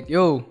gonna be like,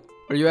 yo,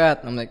 where you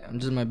at? I'm like, I'm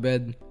just in my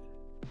bed.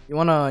 You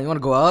wanna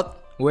go out?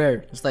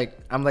 Where? It's like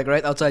I'm like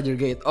right outside your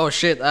gate. Oh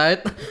shit!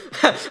 Alright.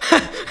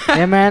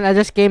 Yeah, man. I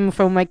just came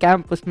from my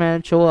campus,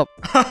 man. Show up.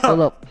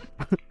 Pull up.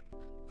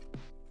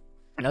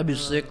 That'd be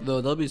sick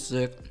though. That'd be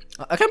sick.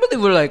 I can't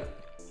believe we're like,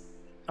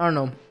 I don't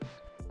know.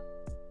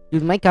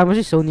 Dude, my campus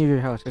is so near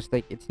your house. Cause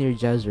like it's near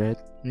Jazz, right?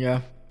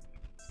 Yeah.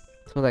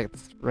 So like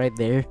it's right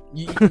there.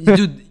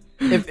 Dude,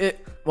 if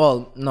it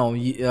well, no,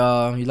 you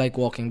like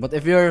walking, but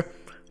if you're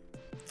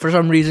for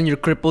some reason you're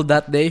crippled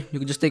that day, you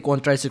could just take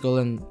one tricycle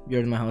and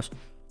you're in my house.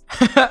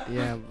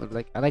 Yeah, but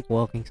like I like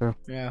walking, so.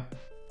 Yeah.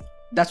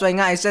 That's why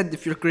nga I said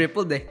if you're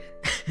crippled eh.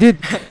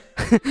 Dude,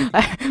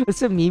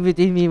 what's a meme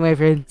between me and my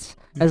friends?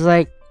 I was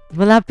like,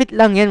 malapit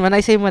lang yan. When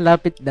I say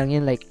malapit lang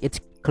yan, like it's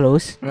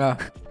close. Yeah.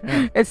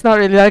 It's not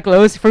really that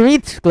close. For me,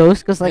 it's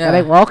close because like I Yeah.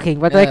 like walking.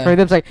 But like Yeah. for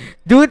them, it's like,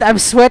 dude, I'm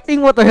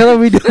sweating. What the hell are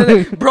we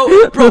doing? bro.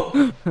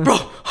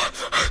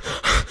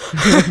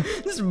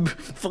 This is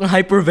fucking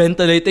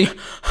hyperventilating.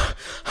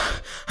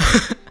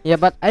 Yeah,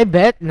 but I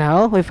bet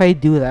now if I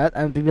do that,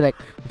 I'm gonna be like,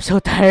 I'm so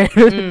tired.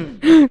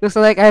 Mm. Because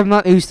like I'm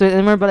not used to it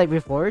anymore. But like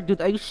before,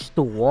 dude, I used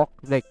to walk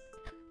like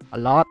a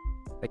lot,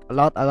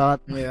 a lot.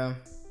 Yeah.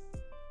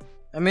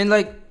 I mean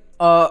like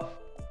are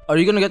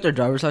you gonna get your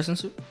driver's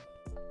license soon?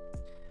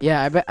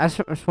 Yeah, I bet that's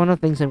one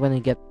of the things I'm gonna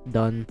get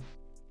done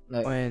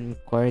Like when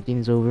quarantine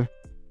is over.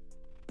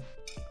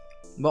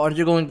 but aren't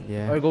you going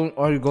Yeah.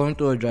 are you going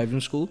to a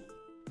driving school?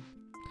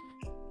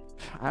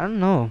 I don't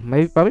know.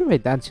 Probably my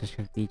dad's just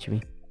gonna teach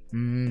me.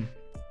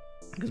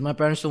 Because my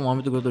parents don't want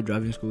me to go to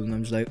driving school, and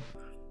I'm just like,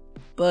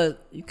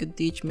 but you could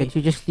teach me. Can't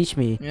you just teach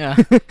me? Yeah.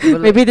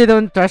 But Maybe they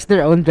don't trust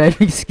their own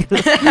driving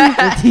skills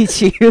to teach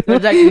you. they're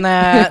like,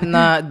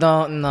 nah,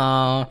 don't,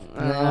 no.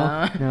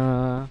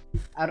 No.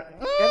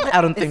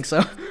 I don't think so.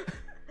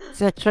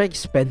 It's extra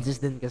expenses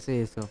din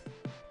kasi, so.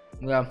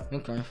 Yeah,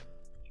 okay.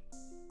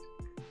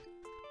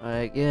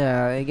 Like,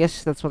 yeah, I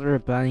guess that's what we're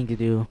planning to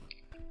do.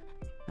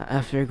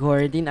 After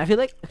quarantine, I feel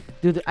like,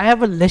 dude, I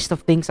have a list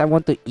of things I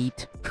want to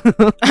eat.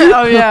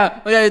 Oh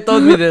yeah, you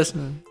told me this.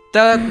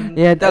 Tell it.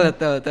 Yeah, tell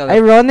it.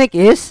 Ironic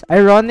is,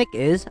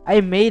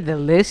 I made the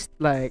list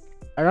like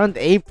around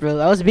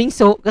April. I was being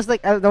so, cause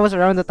like that was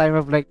around the time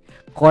of like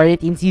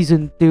quarantine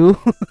season 2,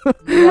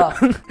 Yeah.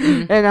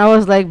 and I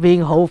was like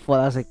being hopeful.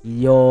 I was like,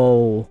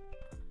 yo,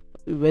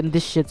 when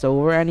this shit's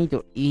over, I need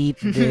to eat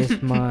this,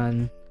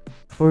 man,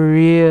 for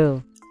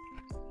real.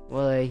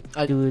 Well,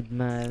 like, dude,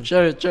 man.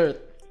 Share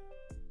it.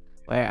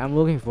 Wait, I'm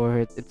looking for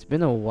it. It's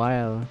been a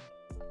while.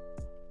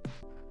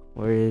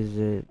 Where is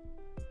it?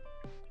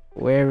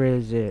 Where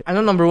is it? I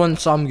know number one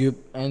Samgyup.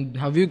 And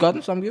have you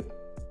gotten Samgyup?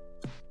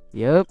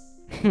 Yep.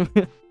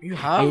 You I ate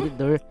have? it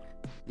there.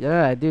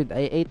 Yeah, dude.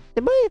 I ate.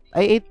 Diba,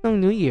 I ate nung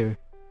New Year.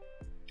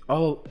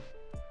 Oh.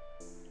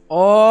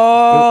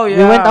 Oh, yeah.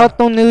 We went out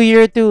nung New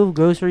Year to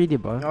grocery,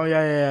 diba? Oh,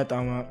 yeah,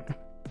 tama.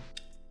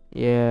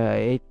 Yeah,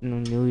 I ate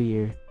nung New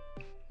Year.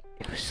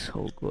 It was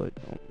so good.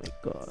 Oh my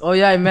god. Oh,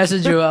 yeah, I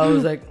messaged you. I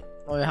was like,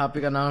 oh, you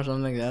happy ka na or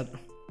something like that.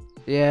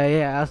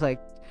 Yeah. I was like,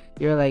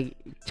 you're like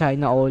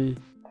China all.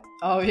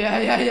 Oh,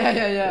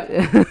 yeah.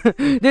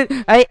 Dude,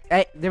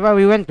 diba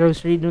we went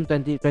grocery noong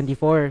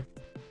 2024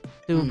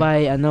 to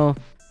buy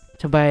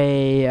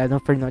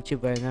for Noche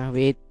Buena.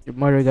 We ate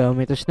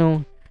Morigami. Tapos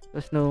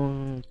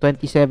nung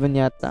 27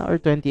 yata or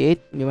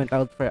 28, we went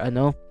out for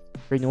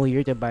New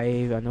Year to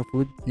buy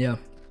food. Yeah.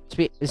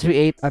 So we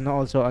ate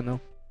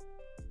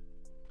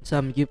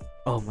Samgyup.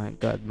 Oh my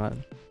god,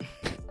 man.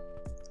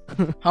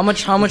 How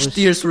much was-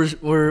 tears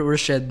were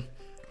shed?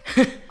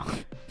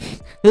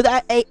 Dude,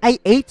 I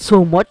ate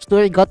so much that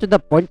I got to the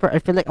point where I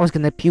feel like I was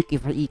gonna puke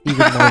if I eat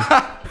even more.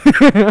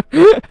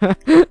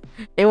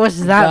 It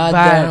was that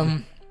bad.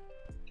 Goddamn.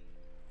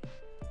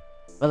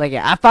 But like,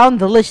 yeah, I found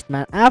the list,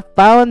 man. I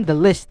found the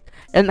list,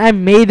 and I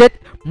made it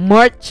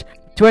March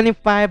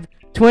 25,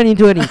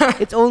 2020.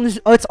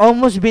 It's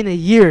almost been a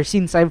year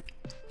since I've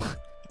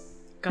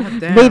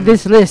Goddamn. made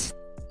this list.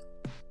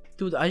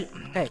 Dude, I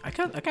Hey.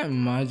 can't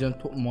imagine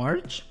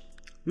March.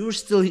 We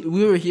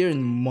were here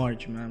in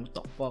March, man. What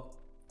the fuck?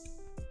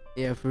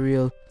 Yeah, for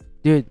real,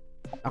 dude.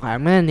 Okay,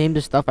 I'm gonna name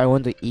the stuff I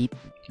want to eat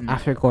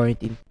after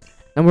quarantine.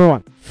 Number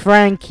 1,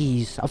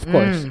 Frankie's. Of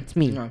course, it's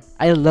me. Yeah.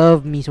 I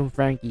love me some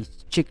Frankie's.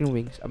 Chicken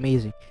wings,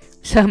 amazing.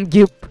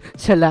 Samgyup,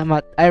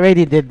 salamat. I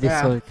already did this,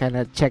 Yeah. so kind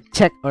of check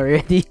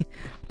already.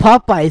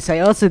 Popeyes, I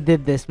also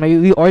did this.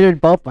 We ordered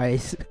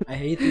Popeyes. I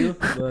hate you,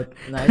 but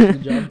nice,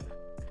 good job.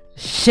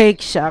 Shake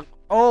Shack.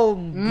 Oh,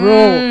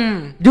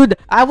 bro. Dude,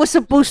 I was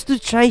supposed to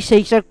try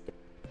Shake Shack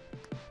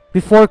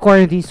before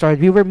quarantine started.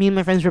 Me and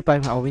my friends were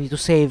planning, we need to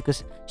save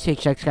because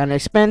Shake Shack's kind of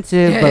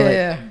expensive. But like,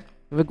 Yeah.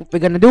 we're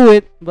gonna do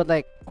it. But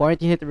like,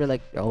 quarantine hit, we're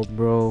like, oh,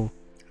 bro.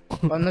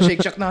 Paano Shake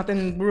Shack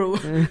natin, bro?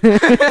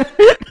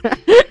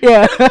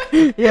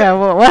 yeah.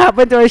 What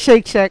happened to our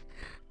Shake Shack?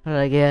 We're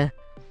like, yeah.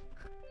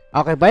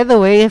 Okay. By the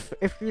way, if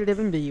you live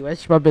in the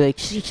US, you're probably like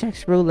Shake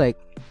Shacks, bro. Like,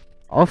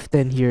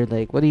 often here.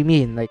 Like, what do you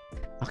mean? Like,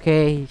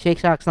 okay, Shake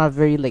Shack's not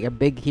very like a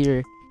big here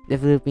in the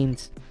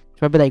Philippines. It's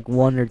probably like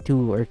 1 or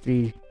 2 or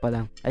 3 pa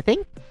lang. I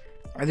think.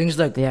 I think it's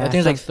like Yeah,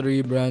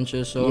 3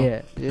 branches. So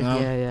yeah.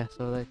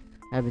 So like,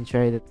 I haven't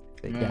tried it.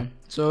 Like, yeah.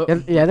 So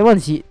The other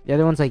one's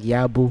like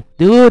Yabu.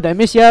 Dude, I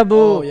miss Yabu.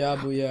 oh yeah,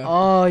 boo, yeah.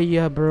 Oh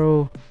yeah,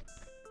 bro.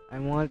 I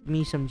want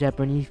me some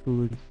Japanese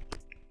food.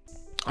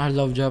 I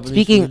love Japanese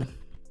Speaking- food.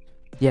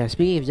 Yeah,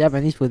 speaking of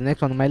Japanese food, the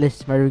next one on my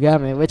list is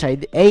marugame, which I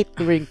ate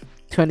during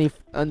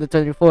on the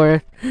 24th.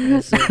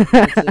 That's it.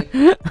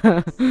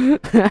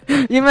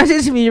 You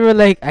messaged me, you were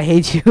like, I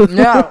hate you.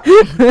 Yeah,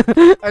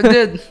 I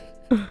did.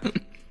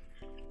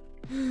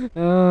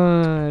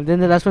 Then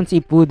the last one's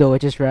Ippudo,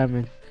 which is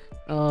ramen.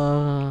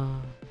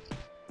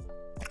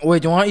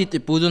 Wait, you wanna eat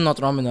Ippudo, not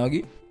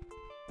ramenagi?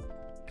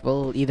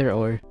 Well, either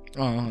or.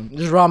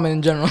 Just ramen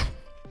in general.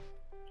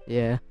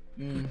 Yeah.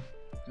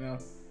 Yeah.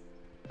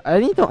 I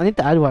need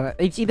to add one.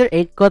 It's either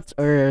 8 cuts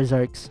or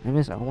Zarks. I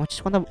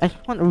just want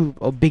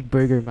a big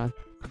burger, man.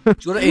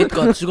 Let's go to 8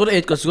 cuts.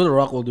 Let's go to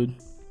Rockwell, dude.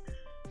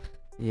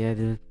 Yeah,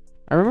 dude.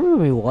 I remember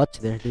when we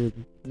watched there, dude.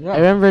 I Yeah.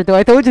 remember too.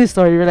 I told you the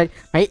story. You were like,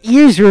 my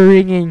ears were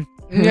ringing.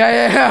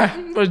 Yeah.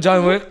 For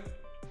John Wick.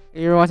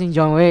 You were watching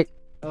John Wick.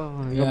 Oh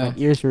my Yeah. god,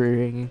 my ears were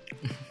ringing.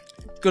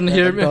 Couldn't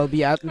hear me.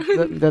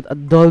 That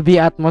Dolby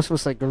Atmos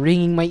was like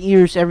ringing my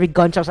ears. Every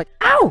gunshot was like,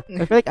 ow!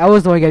 I feel like I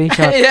was the one getting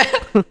shot. Yeah.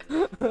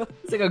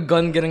 It's like a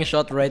gun getting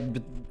shot right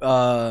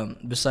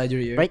beside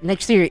your ear. Right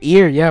next to your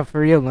ear. Yeah,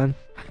 for real, man.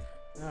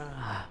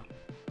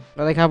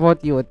 But like, how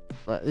about you?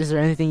 Is there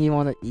anything you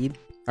want to eat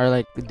or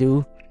like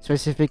do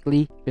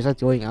specifically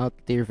besides going out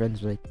to your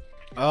friends? Like,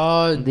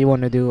 what do you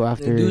want to do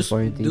after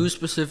quarantine? do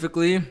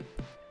specifically.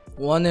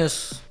 One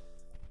is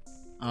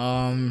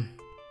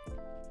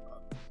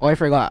Oh, I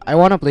forgot. I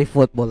want to play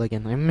football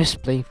again. I miss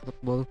playing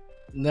football.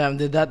 damn,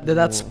 did that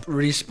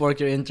re-spark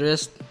your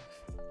interest?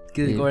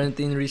 Did Yeah.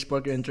 quarantine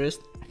re-spark your interest?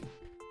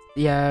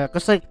 Yeah,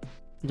 cause like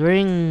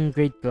during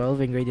grade 12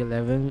 and grade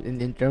 11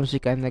 in terms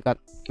it's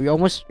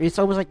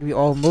almost like we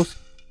almost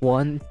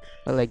won,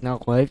 but like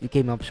not quite. We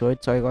came up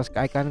short, so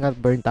I kind of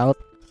got burnt out.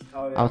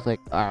 Oh I was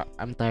like,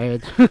 I'm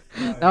tired.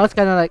 That was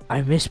kind of like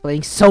I miss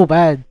playing so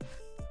bad.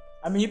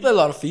 I mean, you play a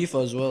lot of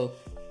FIFA as well.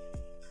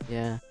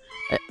 Yeah,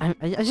 I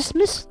just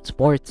miss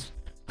sports.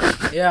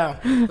 Yeah.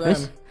 I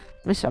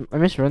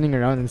miss running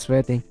around and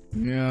sweating.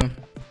 Yeah.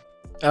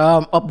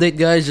 Update,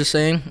 guys. Just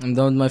saying, I'm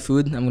done with my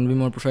food. I'm gonna be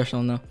more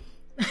professional now.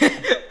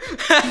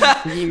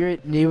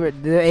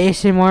 The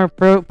ASMR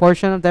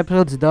portion of the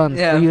episode's done.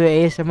 Yeah. For you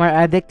ASMR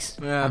addicts,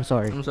 Yeah. I'm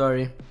sorry. I'm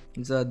sorry.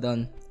 It's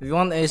done. If you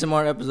want an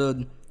ASMR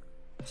episode,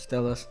 just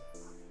tell us.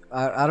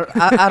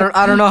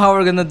 I don't know how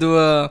we're gonna do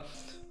a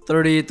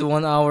 30 to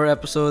 1 hour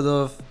episode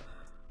of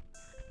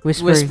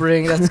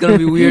whispering. That's gonna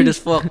be weird as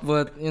fuck.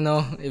 But you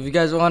know, if you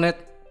guys want it,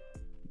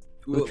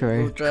 We'll try.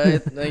 we'll try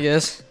it. I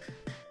guess.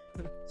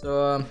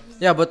 So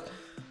yeah, but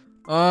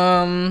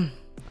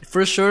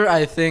for sure,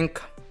 I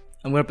think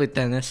I'm gonna play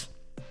tennis,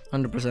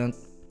 100%.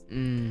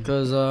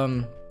 Cause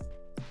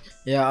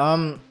yeah,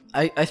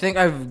 I think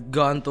I've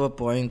gone to a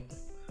point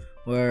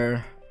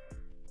where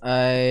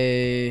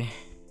I've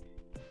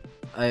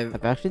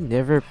I've actually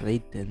never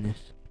played tennis.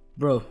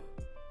 bro,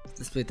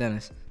 let's play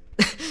tennis.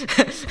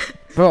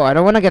 Bro, I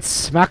don't want to get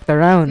smacked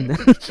around.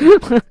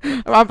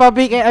 I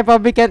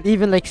probably can't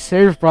even like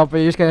serve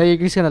properly. You're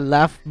just gonna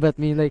laugh at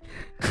me like.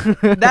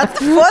 That's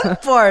the fun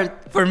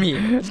part for me.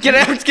 Just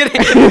kidding. I'm just kidding.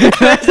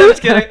 I'm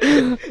just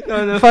kidding.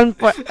 No. Fun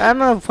part. I don't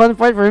know. Fun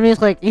part for me is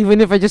like even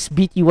if I just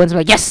beat you once, I'm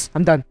like yes,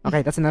 I'm done.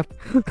 Okay, that's enough.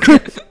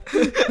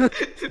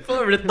 If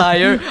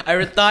I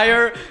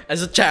retire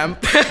as a champ.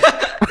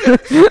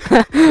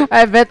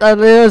 I bet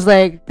it was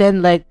like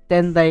 10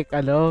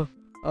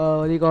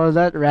 what do you call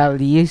that,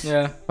 rallies.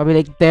 Yeah. Probably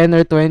like 10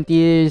 or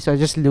 20, so I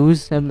just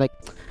lose. I'm like,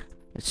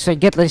 so I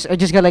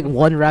just got like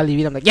one rally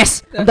win. I'm like,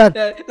 yes, I'm done.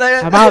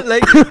 Like, I'm out.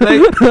 like,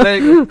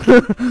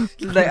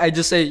 I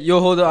just say,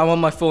 yo, hold up, I'm on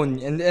my phone,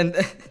 and then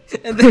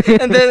you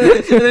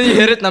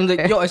hit it, and I'm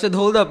like, yo, I said,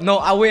 hold up, no,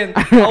 I win,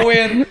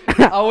 I'm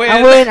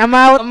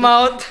out. I'm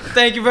out.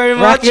 Thank you very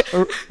much.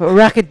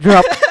 Racket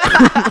drop.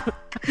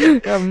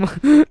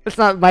 It's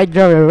not my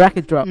drop, a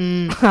racket drop.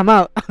 I'm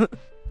out.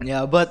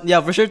 Yeah, but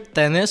yeah, for sure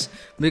tennis,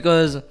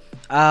 because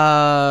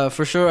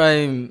for sure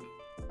I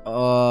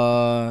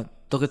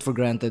took it for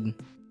granted,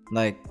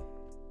 like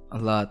a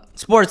lot.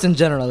 Sports in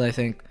general, I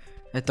think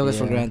I took it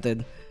for Yeah.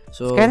 granted.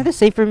 So It's kind of the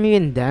same for me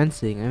in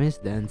dancing. I miss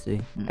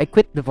dancing. I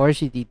quit the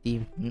varsity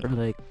team for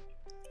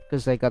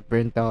because I got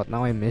burnt out.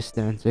 Now I miss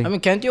dancing. I mean,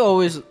 can't you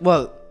always?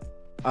 Well,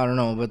 I don't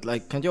know, but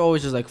like, can't you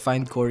always just like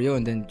find choreo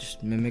and then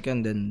just mimic it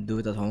and then do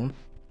it at home?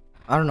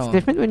 I don't know. It's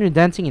different when you're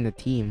dancing in a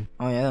team.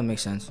 Oh yeah, that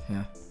makes sense.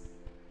 Yeah.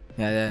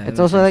 That It's makes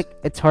also sense. like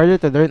it's harder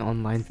to learn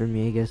online for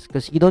me, I guess,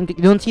 because you don't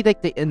see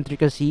like the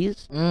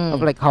intricacies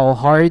of like how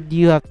hard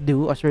you have to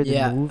do a certain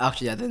yeah, move.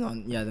 actually, that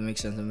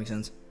makes sense. That makes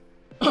sense.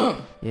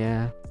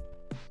 Yeah,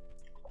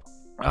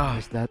 Ah,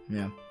 is that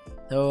yeah.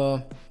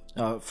 So,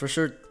 for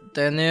sure,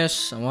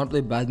 tennis. I want to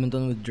play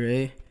badminton with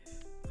Dre.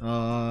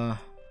 I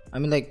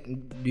mean, like,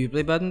 do you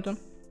play badminton?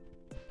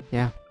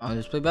 yeah. I'll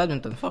just play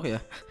badminton. Fuck yeah.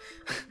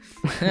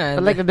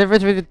 But like the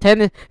difference with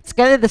tennis, it's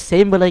kind of the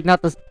same, but like not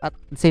at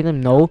the same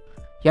time. No,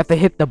 you have to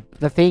hit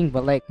the thing,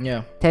 but like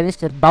yeah, tennis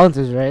it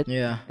bounces, right?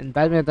 yeah. And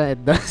badminton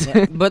it does.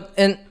 Yeah, but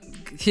and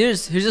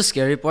here's the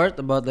scary part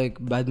about like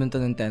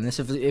badminton and tennis.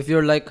 If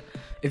you're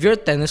a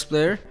tennis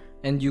player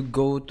and you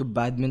go to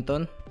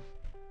badminton,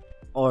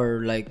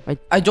 or like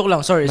I joke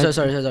lang. Sorry.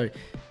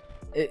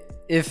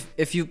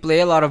 If you play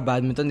a lot of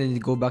badminton and you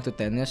go back to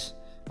tennis,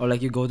 or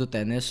like you go to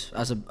tennis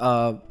as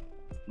a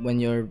when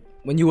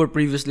you were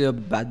previously a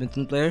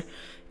badminton player,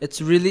 it's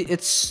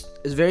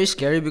very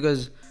scary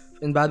because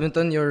in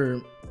badminton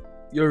your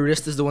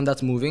wrist is the one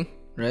that's moving,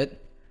 right?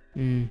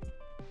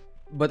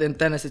 But in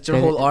tennis, it's your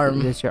whole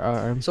arm. It's your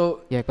arm.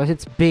 So Yeah, because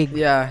it's big.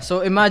 yeah,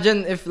 so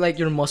imagine if like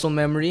your muscle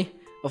memory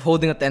of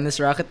holding a tennis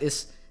racket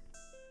is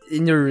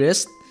in your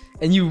wrist,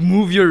 and you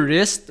move your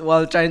wrist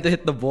while trying to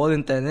hit the ball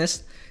in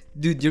tennis.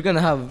 Dude, you're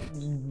gonna have,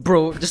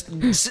 bro, just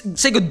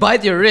say goodbye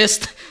to your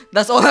wrist.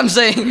 That's all I'm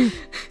saying.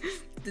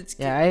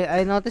 Yeah,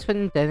 I noticed when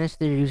in tennis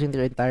they're using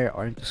their entire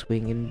arm to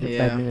swing, and the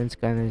Yeah. badminton's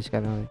kind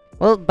of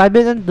well,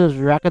 badminton the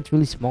racket's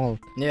really small.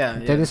 Yeah,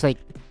 In tennis like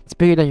it's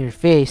bigger than your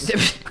face.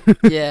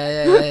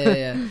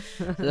 yeah.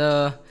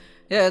 So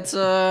yeah, it's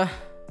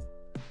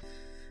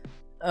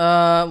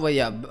well,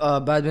 yeah,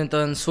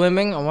 badminton,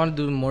 swimming. I want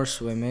to do more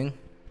swimming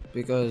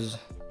because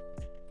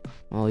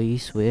Oh, you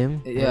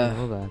swim? I Yeah. didn't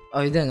know that.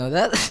 oh, you didn't know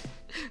that?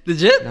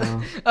 Legit?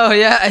 No. Oh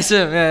yeah, I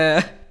swim.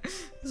 Yeah.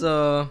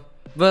 So,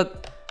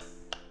 but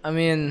I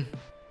mean,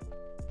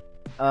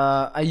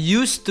 I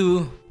used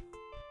to,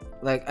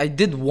 like, I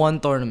did one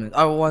tournament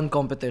or one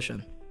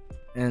competition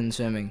in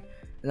swimming,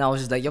 and I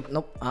was just like, "Yep,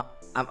 nope,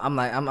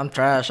 I'm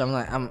trash. I'm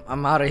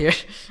out of here.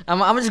 I'm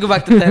just go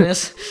back to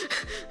tennis."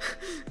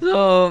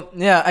 So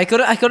yeah, I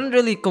couldn't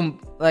really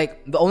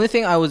like the only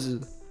thing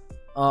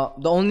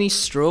the only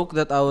stroke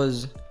that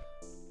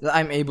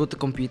I'm able to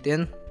compete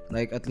in,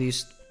 like at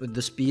least with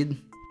the speed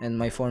and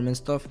my form and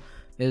stuff,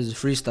 is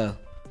freestyle.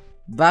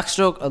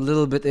 Backstroke a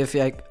little bit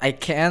iffy. I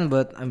can,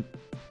 but I'm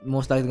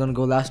most likely gonna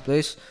go last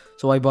place.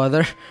 So why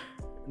bother?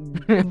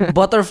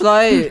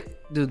 Butterfly,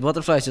 dude.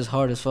 Butterfly is just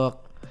hard as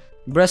fuck.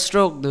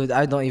 Breaststroke, dude.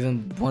 I don't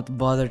even want to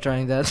bother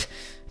trying that.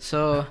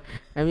 So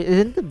I mean,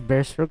 isn't the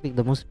breaststroke like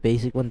the most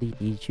basic one they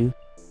teach you?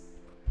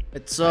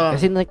 it's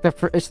Isn't like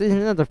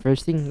isn't that the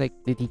first thing like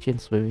they teach you in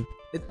swimming?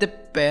 it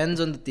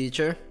depends on the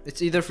teacher.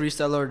 It's either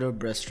freestyle or the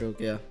breaststroke,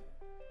 yeah.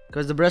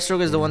 Because the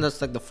breaststroke is the one that's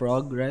like the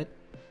frog, right?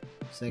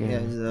 It's like Yeah.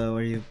 it's,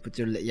 where you put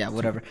your yeah,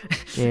 whatever.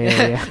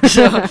 Yeah.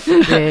 So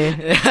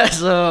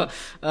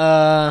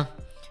Yeah.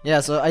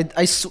 yeah,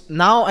 so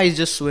now I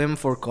just swim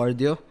for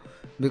cardio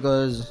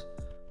because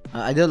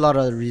I did a lot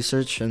of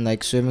research, and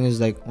like swimming is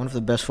like one of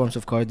the best forms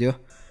of cardio.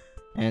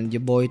 and your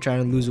boy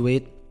trying to lose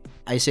weight.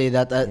 I say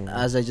that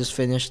as I just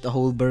finished a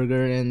whole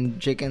burger and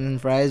chicken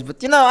and fries,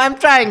 but I'm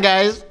trying,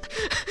 guys.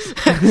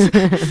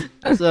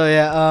 So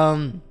yeah,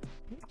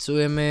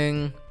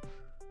 swimming.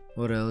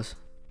 What else?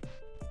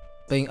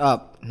 Ping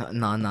up.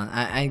 No.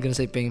 I ain't gonna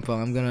say ping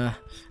pong. I'm gonna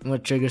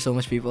trigger so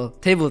much people.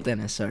 Table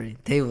tennis. Sorry,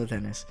 table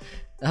tennis.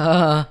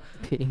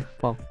 Ping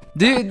pong.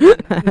 Do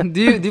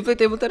you play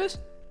table tennis?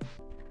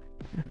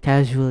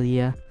 Casual,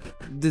 yeah.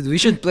 Dude, we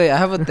should play. I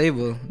have a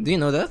table. Do you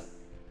know that?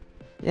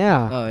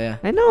 Yeah. Oh yeah.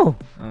 I know.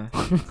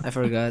 I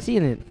forgot.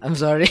 Seen it. I'm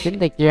sorry. Been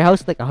like your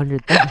house like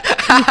 100 times.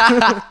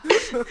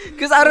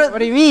 Cause I don't. What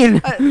do you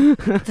mean?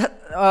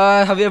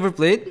 Have you ever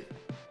played?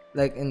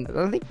 Like in.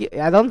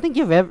 I don't think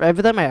you've ever.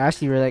 Every time I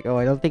asked you, you were like, "Oh,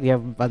 I don't think we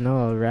have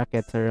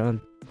rackets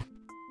around."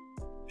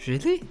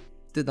 Really?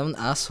 Dude, I'm an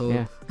asshole.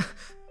 Yeah.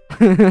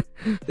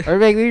 Or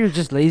like we were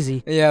just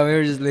lazy. Yeah, we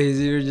were just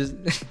lazy. We were just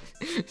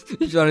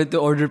just wanted to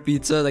order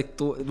pizza like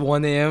 1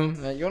 a.m.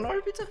 You wanna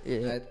order pizza?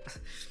 Yeah.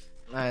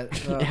 Right.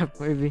 Yeah,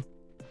 maybe.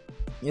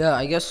 Yeah,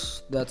 I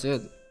guess that's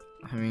it.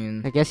 I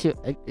mean, I guess you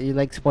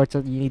like sports, so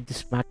you need to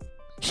smack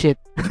shit.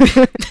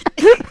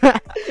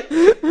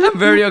 I'm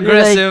very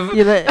aggressive.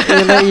 You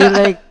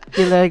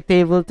like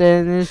table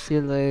tennis.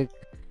 You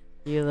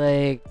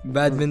like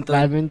Badminton.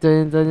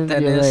 tennis.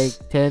 You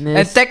like tennis.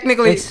 And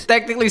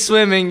technically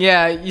swimming.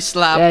 Yeah, you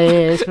slap.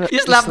 Yeah. You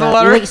slap the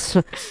water.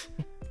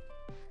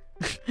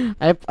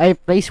 I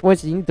play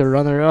sports. You need to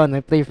run around.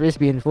 I play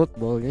frisbee and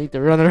football. You need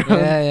to run around.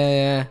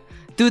 Yeah.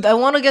 Dude, I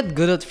want to get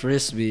good at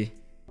frisbee.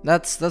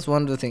 That's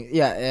one of the things.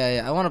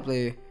 Yeah. I want to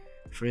play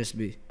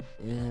frisbee.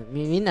 Yeah,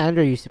 me and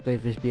Andrew used to play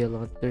frisbee a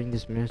lot during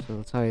this semester.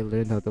 That's how I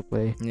learned how to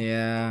play.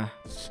 Yeah,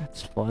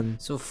 It's fun.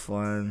 so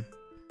fun.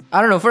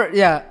 I don't know.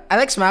 I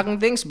like smacking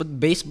things, but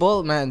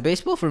baseball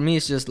for me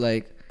is just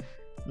like,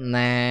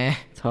 nah.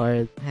 It's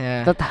hard.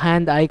 Yeah. That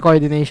hand-eye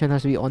coordination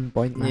has to be on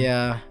point, man.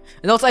 Yeah.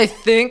 And also, I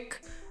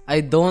think I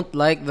don't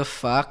like the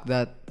fact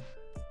that,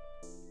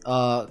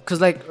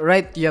 cause like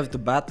right, you have to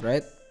bat,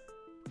 right?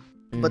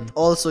 But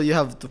also you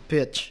have to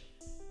pitch.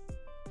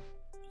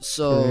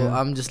 So Yeah.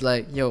 I'm just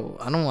like, yo,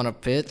 I don't want to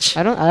pitch.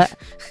 I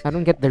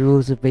don't get the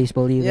rules of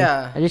baseball either.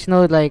 Yeah. I just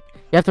know like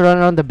you have to run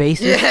around the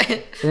bases. Yeah.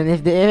 And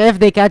if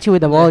they catch you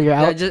with the ball, you're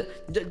out.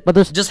 But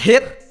those Just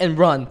hit and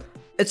run.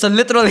 It's a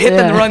literal hit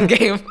and Yeah. run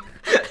game.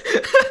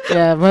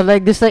 yeah, but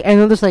like this like I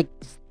know there's like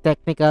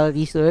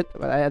technicalities to it,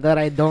 but that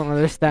I don't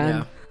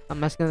understand. Yeah. I'm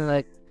just gonna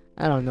like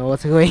I don't know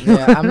what's going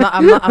Yeah, on.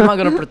 I'm not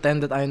gonna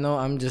pretend that I know.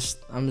 I'll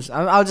just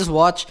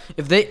watch.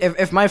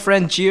 If my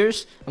friend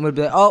cheers, I'm gonna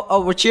be like,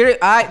 oh, we're cheering.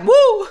 Alright,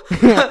 woo!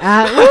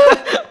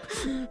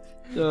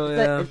 So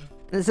yeah.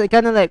 It's like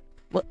kind of like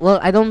well,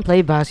 I don't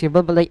play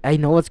basketball, but like I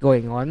know what's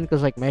going on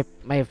because like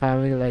my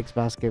family likes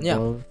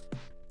basketball.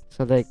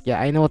 So like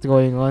yeah, I know what's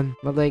going on.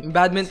 But like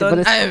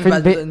Badminton,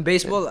 in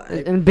baseball.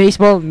 in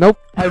baseball, nope.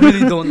 I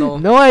really don't know.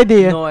 No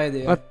idea. No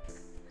idea. But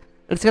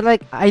it's kind of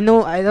like I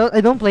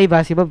don't play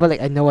basketball, but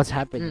like I know what's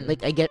happening.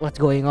 Like I get what's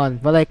going on.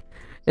 But like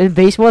in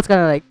baseball, it's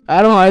kind of like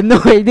I have no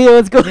idea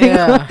what's going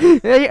Yeah.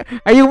 on.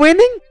 Are you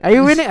winning?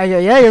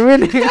 Yeah, you're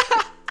winning.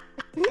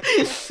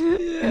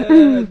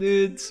 Yeah,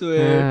 dude,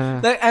 swear.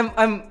 Yeah. Like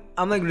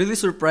I'm like really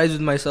surprised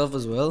with myself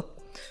as well,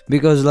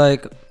 because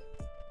like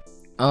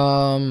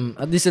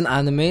at least in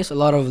animes, a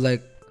lot of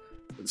like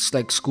it's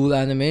like school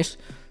animes,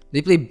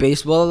 they play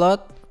baseball a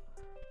lot.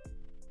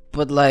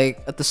 But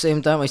like at the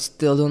same time, I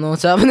still don't know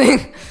what's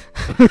happening.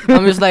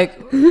 I'm just like,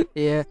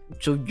 Yeah.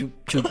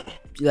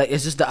 like,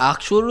 is this the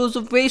actual rules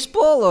of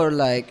baseball, or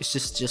like it's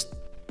just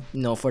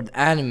for the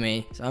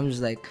anime? So I'm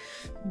just like,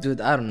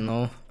 dude, I don't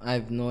know. I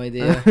have no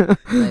idea.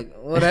 Like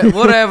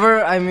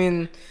whatever. I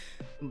mean,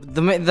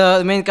 the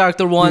main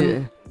character won.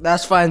 Yeah.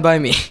 That's fine by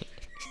me.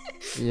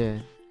 Yeah.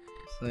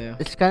 So yeah.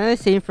 It's kind of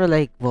the same for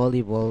like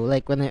volleyball.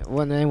 Like when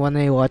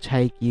I watch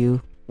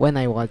Haikyuu, when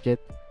I watch it,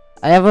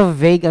 I have a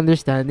vague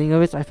understanding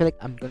of it. So I feel like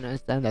I'm gonna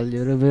understand a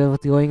little bit of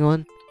what's going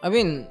on. I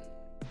mean,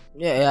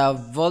 yeah.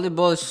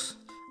 Volleyball is,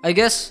 I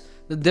guess,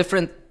 the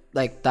different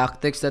like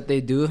tactics that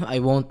they do. I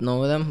won't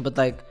know them, but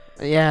like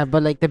Yeah, but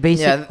like the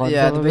basic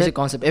concept the of basic it.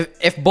 concept.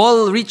 If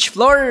ball reach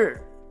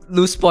floor,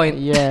 lose point.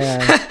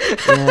 Yeah,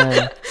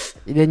 yeah.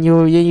 Then you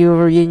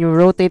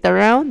rotate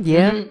around.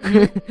 Yeah.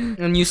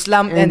 And you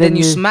slam, And and then then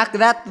you you- smack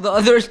that to the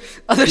other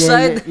yeah,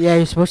 side.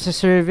 Yeah, you're supposed to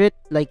serve it.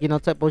 Like you're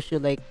not supposed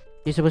to like.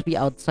 You're supposed to be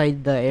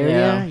outside the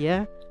area.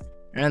 Yeah.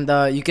 And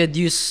you could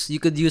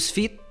use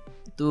feet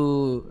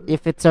to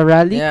If it's a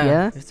rally.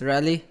 Yeah. If it's a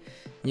rally,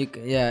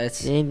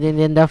 it's And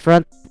then the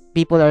front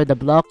people are the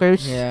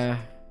blockers. yeah.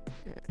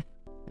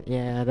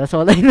 Yeah, that's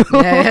all I know.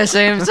 Yeah,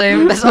 same.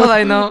 That's all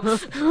I know.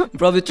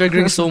 Probably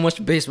triggering so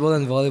much baseball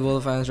and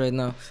volleyball fans right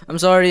now. I'm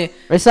sorry.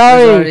 We're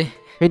sorry.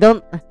 We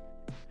don't.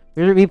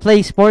 We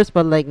play sports,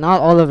 but like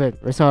not all of it.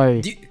 We're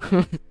sorry.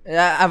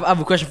 I have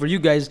a question for you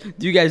guys.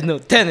 Do you guys know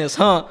tennis,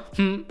 huh?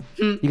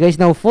 You guys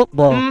know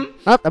football,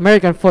 not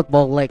American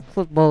football. Like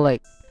football,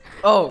 like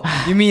Oh,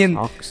 you mean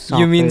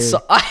soccer.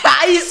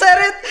 he said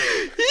it.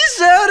 He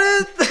said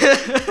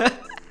it.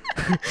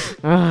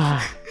 Ah,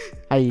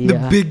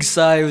 The big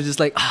sigh was just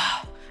like,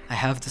 I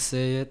have to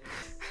say it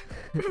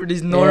for these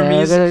Yeah,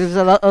 normies. because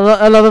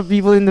a lot of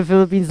people in the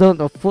Philippines don't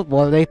know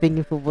football. They think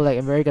in football like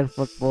American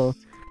football.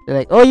 They're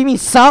like, oh, you mean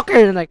soccer?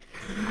 And like,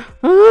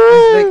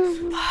 Like,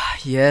 but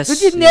yes, yes.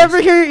 you never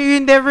hear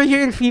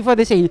in FIFA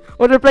they say,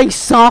 oh, they're playing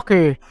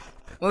soccer.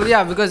 Well,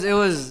 yeah, because it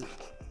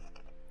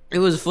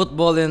was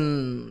football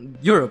in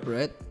Europe,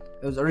 right?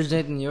 It was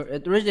originated in Europe.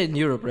 It originated in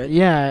Europe, right?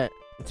 Yeah,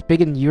 it's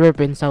big in Europe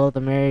and South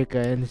America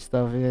and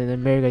stuff. And in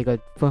America, you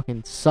got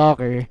fucking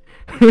soccer.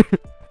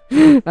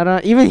 I don't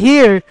know, even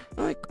here,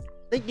 like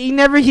you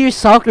never hear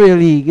soccer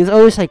league. It's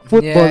always like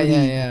football Yeah,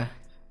 league.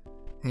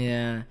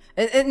 yeah.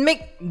 It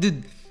make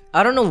dude.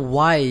 I don't know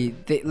why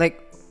they like.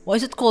 Why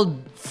is it called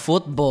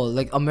football?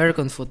 Like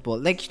American football.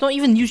 Like you don't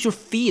even use your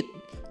feet.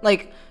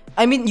 Like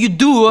I mean, you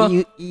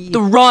do to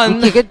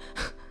run. You kick it.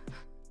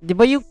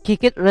 Diba you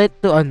kick it right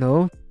to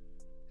ano?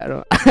 I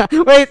don't.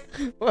 Wait,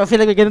 I feel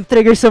like we're gonna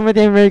trigger some of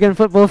the American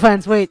football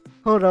fans. Wait,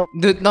 hold up.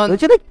 Dude, no,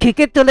 Don't you like kick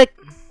it to like,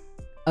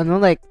 I don't know,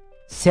 like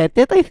set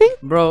it? I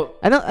think. bro.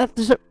 I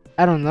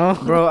don't know.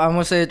 Bro, I'm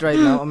gonna say it right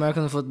now.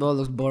 American football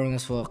looks boring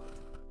as fuck.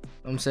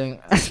 I'm saying,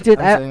 Dude,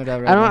 I'm saying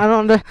that right now. I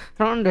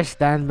don't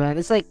understand, man.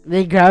 It's like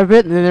they grab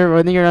it and then they're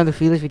running around the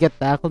field. If you get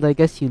tackled, I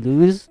guess you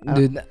lose.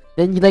 Dude,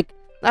 Then you like,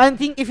 I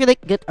think if you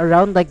like get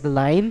around like the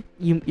line,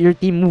 your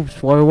team moves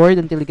forward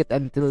until you get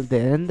until the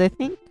end. I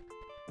think.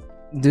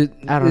 dude,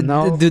 I don't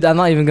know. Dude, I'm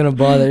not even gonna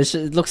bother.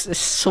 It looks it's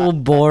so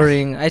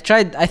boring. I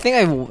think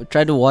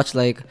tried to watch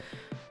like,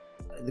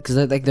 because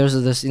like there's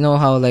this, you know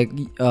how like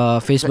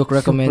Facebook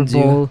recommends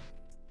you.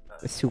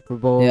 Super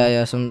Bowl.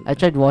 Yeah, some. I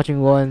tried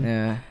watching one.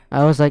 Yeah,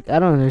 I was like, I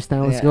don't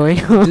understand what's Yeah. going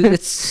on. dude,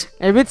 it's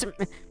maybe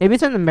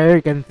it's an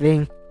American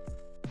thing.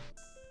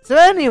 So,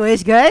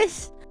 anyways,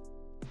 guys,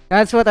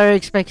 that's what our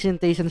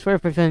expectations were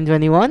for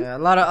 2021. yeah, a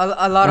lot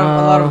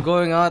of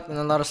going out and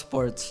a lot of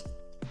sports.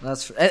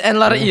 And a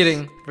lot of Yes.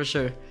 eating for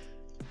sure.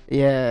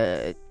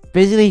 Yeah,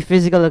 basically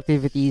physical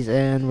activities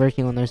and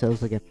working on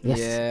ourselves again.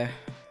 Yes. Yeah.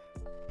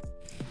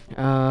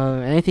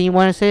 Anything you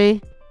want to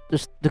say?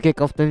 Just to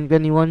kick off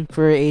 2021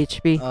 for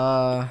HP.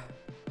 I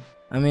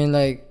mean,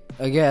 like,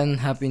 again,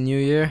 Happy New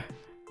Year.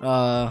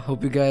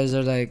 Hope you guys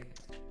are like,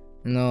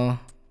 you know,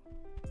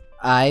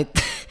 aight.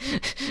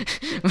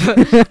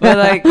 but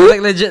like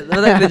legit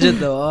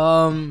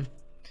though.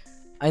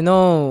 I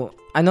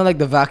know like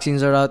the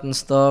vaccines are out and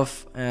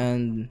stuff,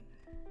 and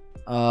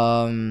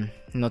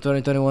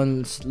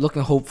 2021 is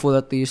looking hopeful,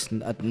 at least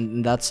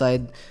in that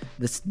side.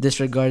 Let's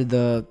disregard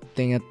the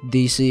thing at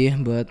DC,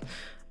 but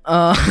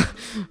uh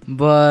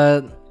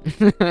but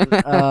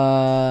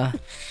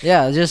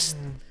yeah, just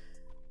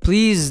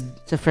please,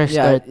 It's a fresh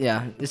yeah, start.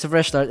 yeah, it's a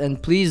fresh start,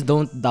 and please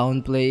don't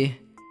downplay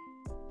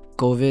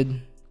COVID,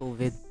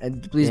 COVID.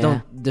 and please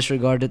Yeah. don't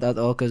disregard it at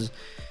all, because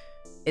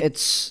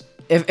it's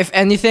if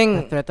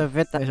anything. The threat of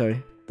it.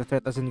 Sorry. The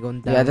threat hasn't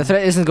gone down. Yeah, the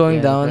threat isn't going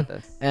Yeah, the down, threat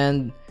is-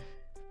 and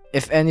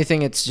if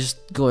anything, it's just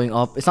going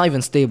up. It's not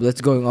even stable.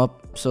 It's going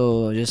up.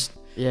 So just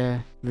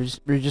Yeah,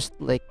 we're just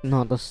like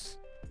not as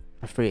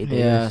afraid. I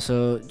yeah. guess.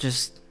 So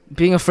just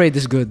being afraid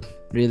is good,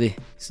 really.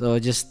 So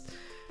just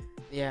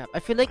Yeah,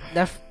 I feel like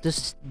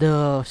just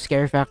the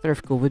scare factor of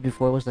COVID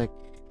before was like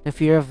the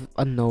fear of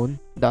the unknown.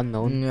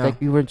 Yeah.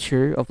 Like we weren't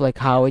sure of like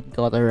how it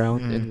got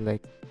around Mm. and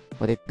like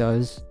what it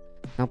does.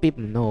 Now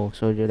people know,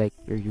 so you're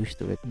used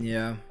to it.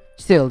 yeah.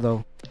 Still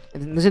though,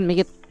 it doesn't make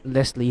it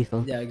less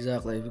lethal. Yeah,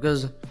 exactly.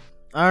 Because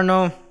I don't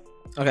know.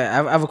 Okay,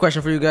 I have a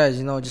question for you guys.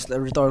 You know, just a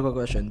rhetorical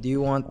question. Do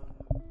you want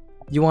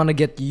to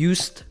get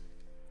used,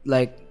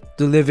 like,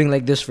 to living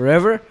like this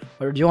forever,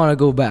 or do you want to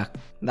go back?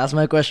 That's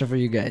my question for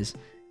you guys.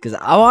 Because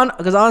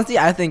honestly,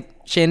 I think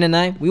Shane and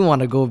I, we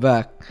want to go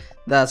back.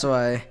 That's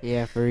why,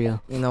 Yeah, for real.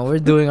 you know, we're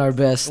doing our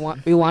best.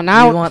 We want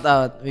out. We want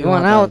out. We We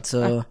want want out. out.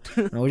 So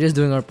no, we're just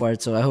doing our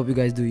part. So I hope you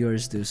guys do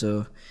yours too.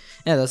 So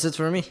yeah, that's it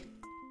for me.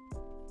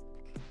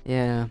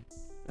 Yeah.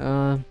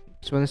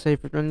 Just wanna say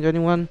for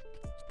 2021,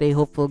 stay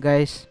hopeful,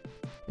 guys,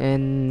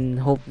 and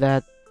hope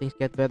that things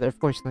get better. Of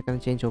course, it's not gonna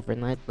change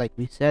overnight, like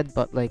we said,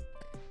 but like,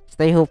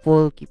 stay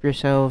hopeful. Keep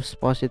yourselves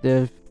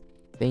positive.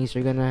 Things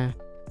are gonna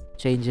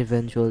change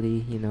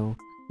eventually. You know,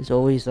 there's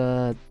always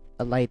a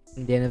light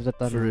in the end of the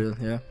tunnel. For real,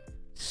 yeah.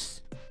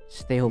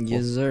 Stay hopeful.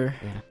 Yes, sir.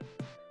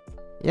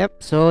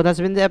 Yep. So that's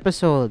been the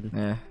episode.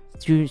 Yeah.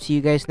 See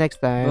you guys next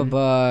Bye time.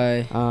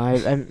 bye.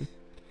 I'm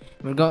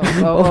We're going.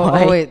 Bye.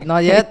 Oh wait,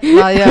 not yet.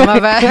 Not yet. My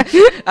bad.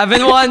 I've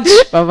been once.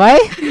 bye bye.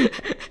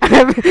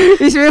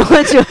 It's been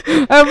one show.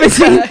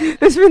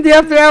 It's been the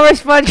After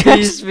Hours podcast.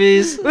 Peace,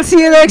 peace. We'll see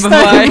you next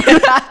time.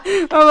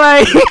 Bye.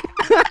 Bye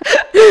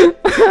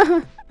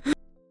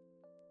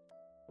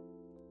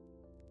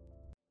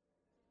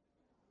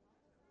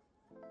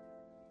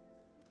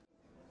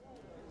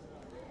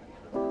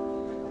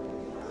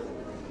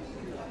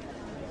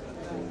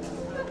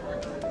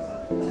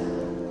bye.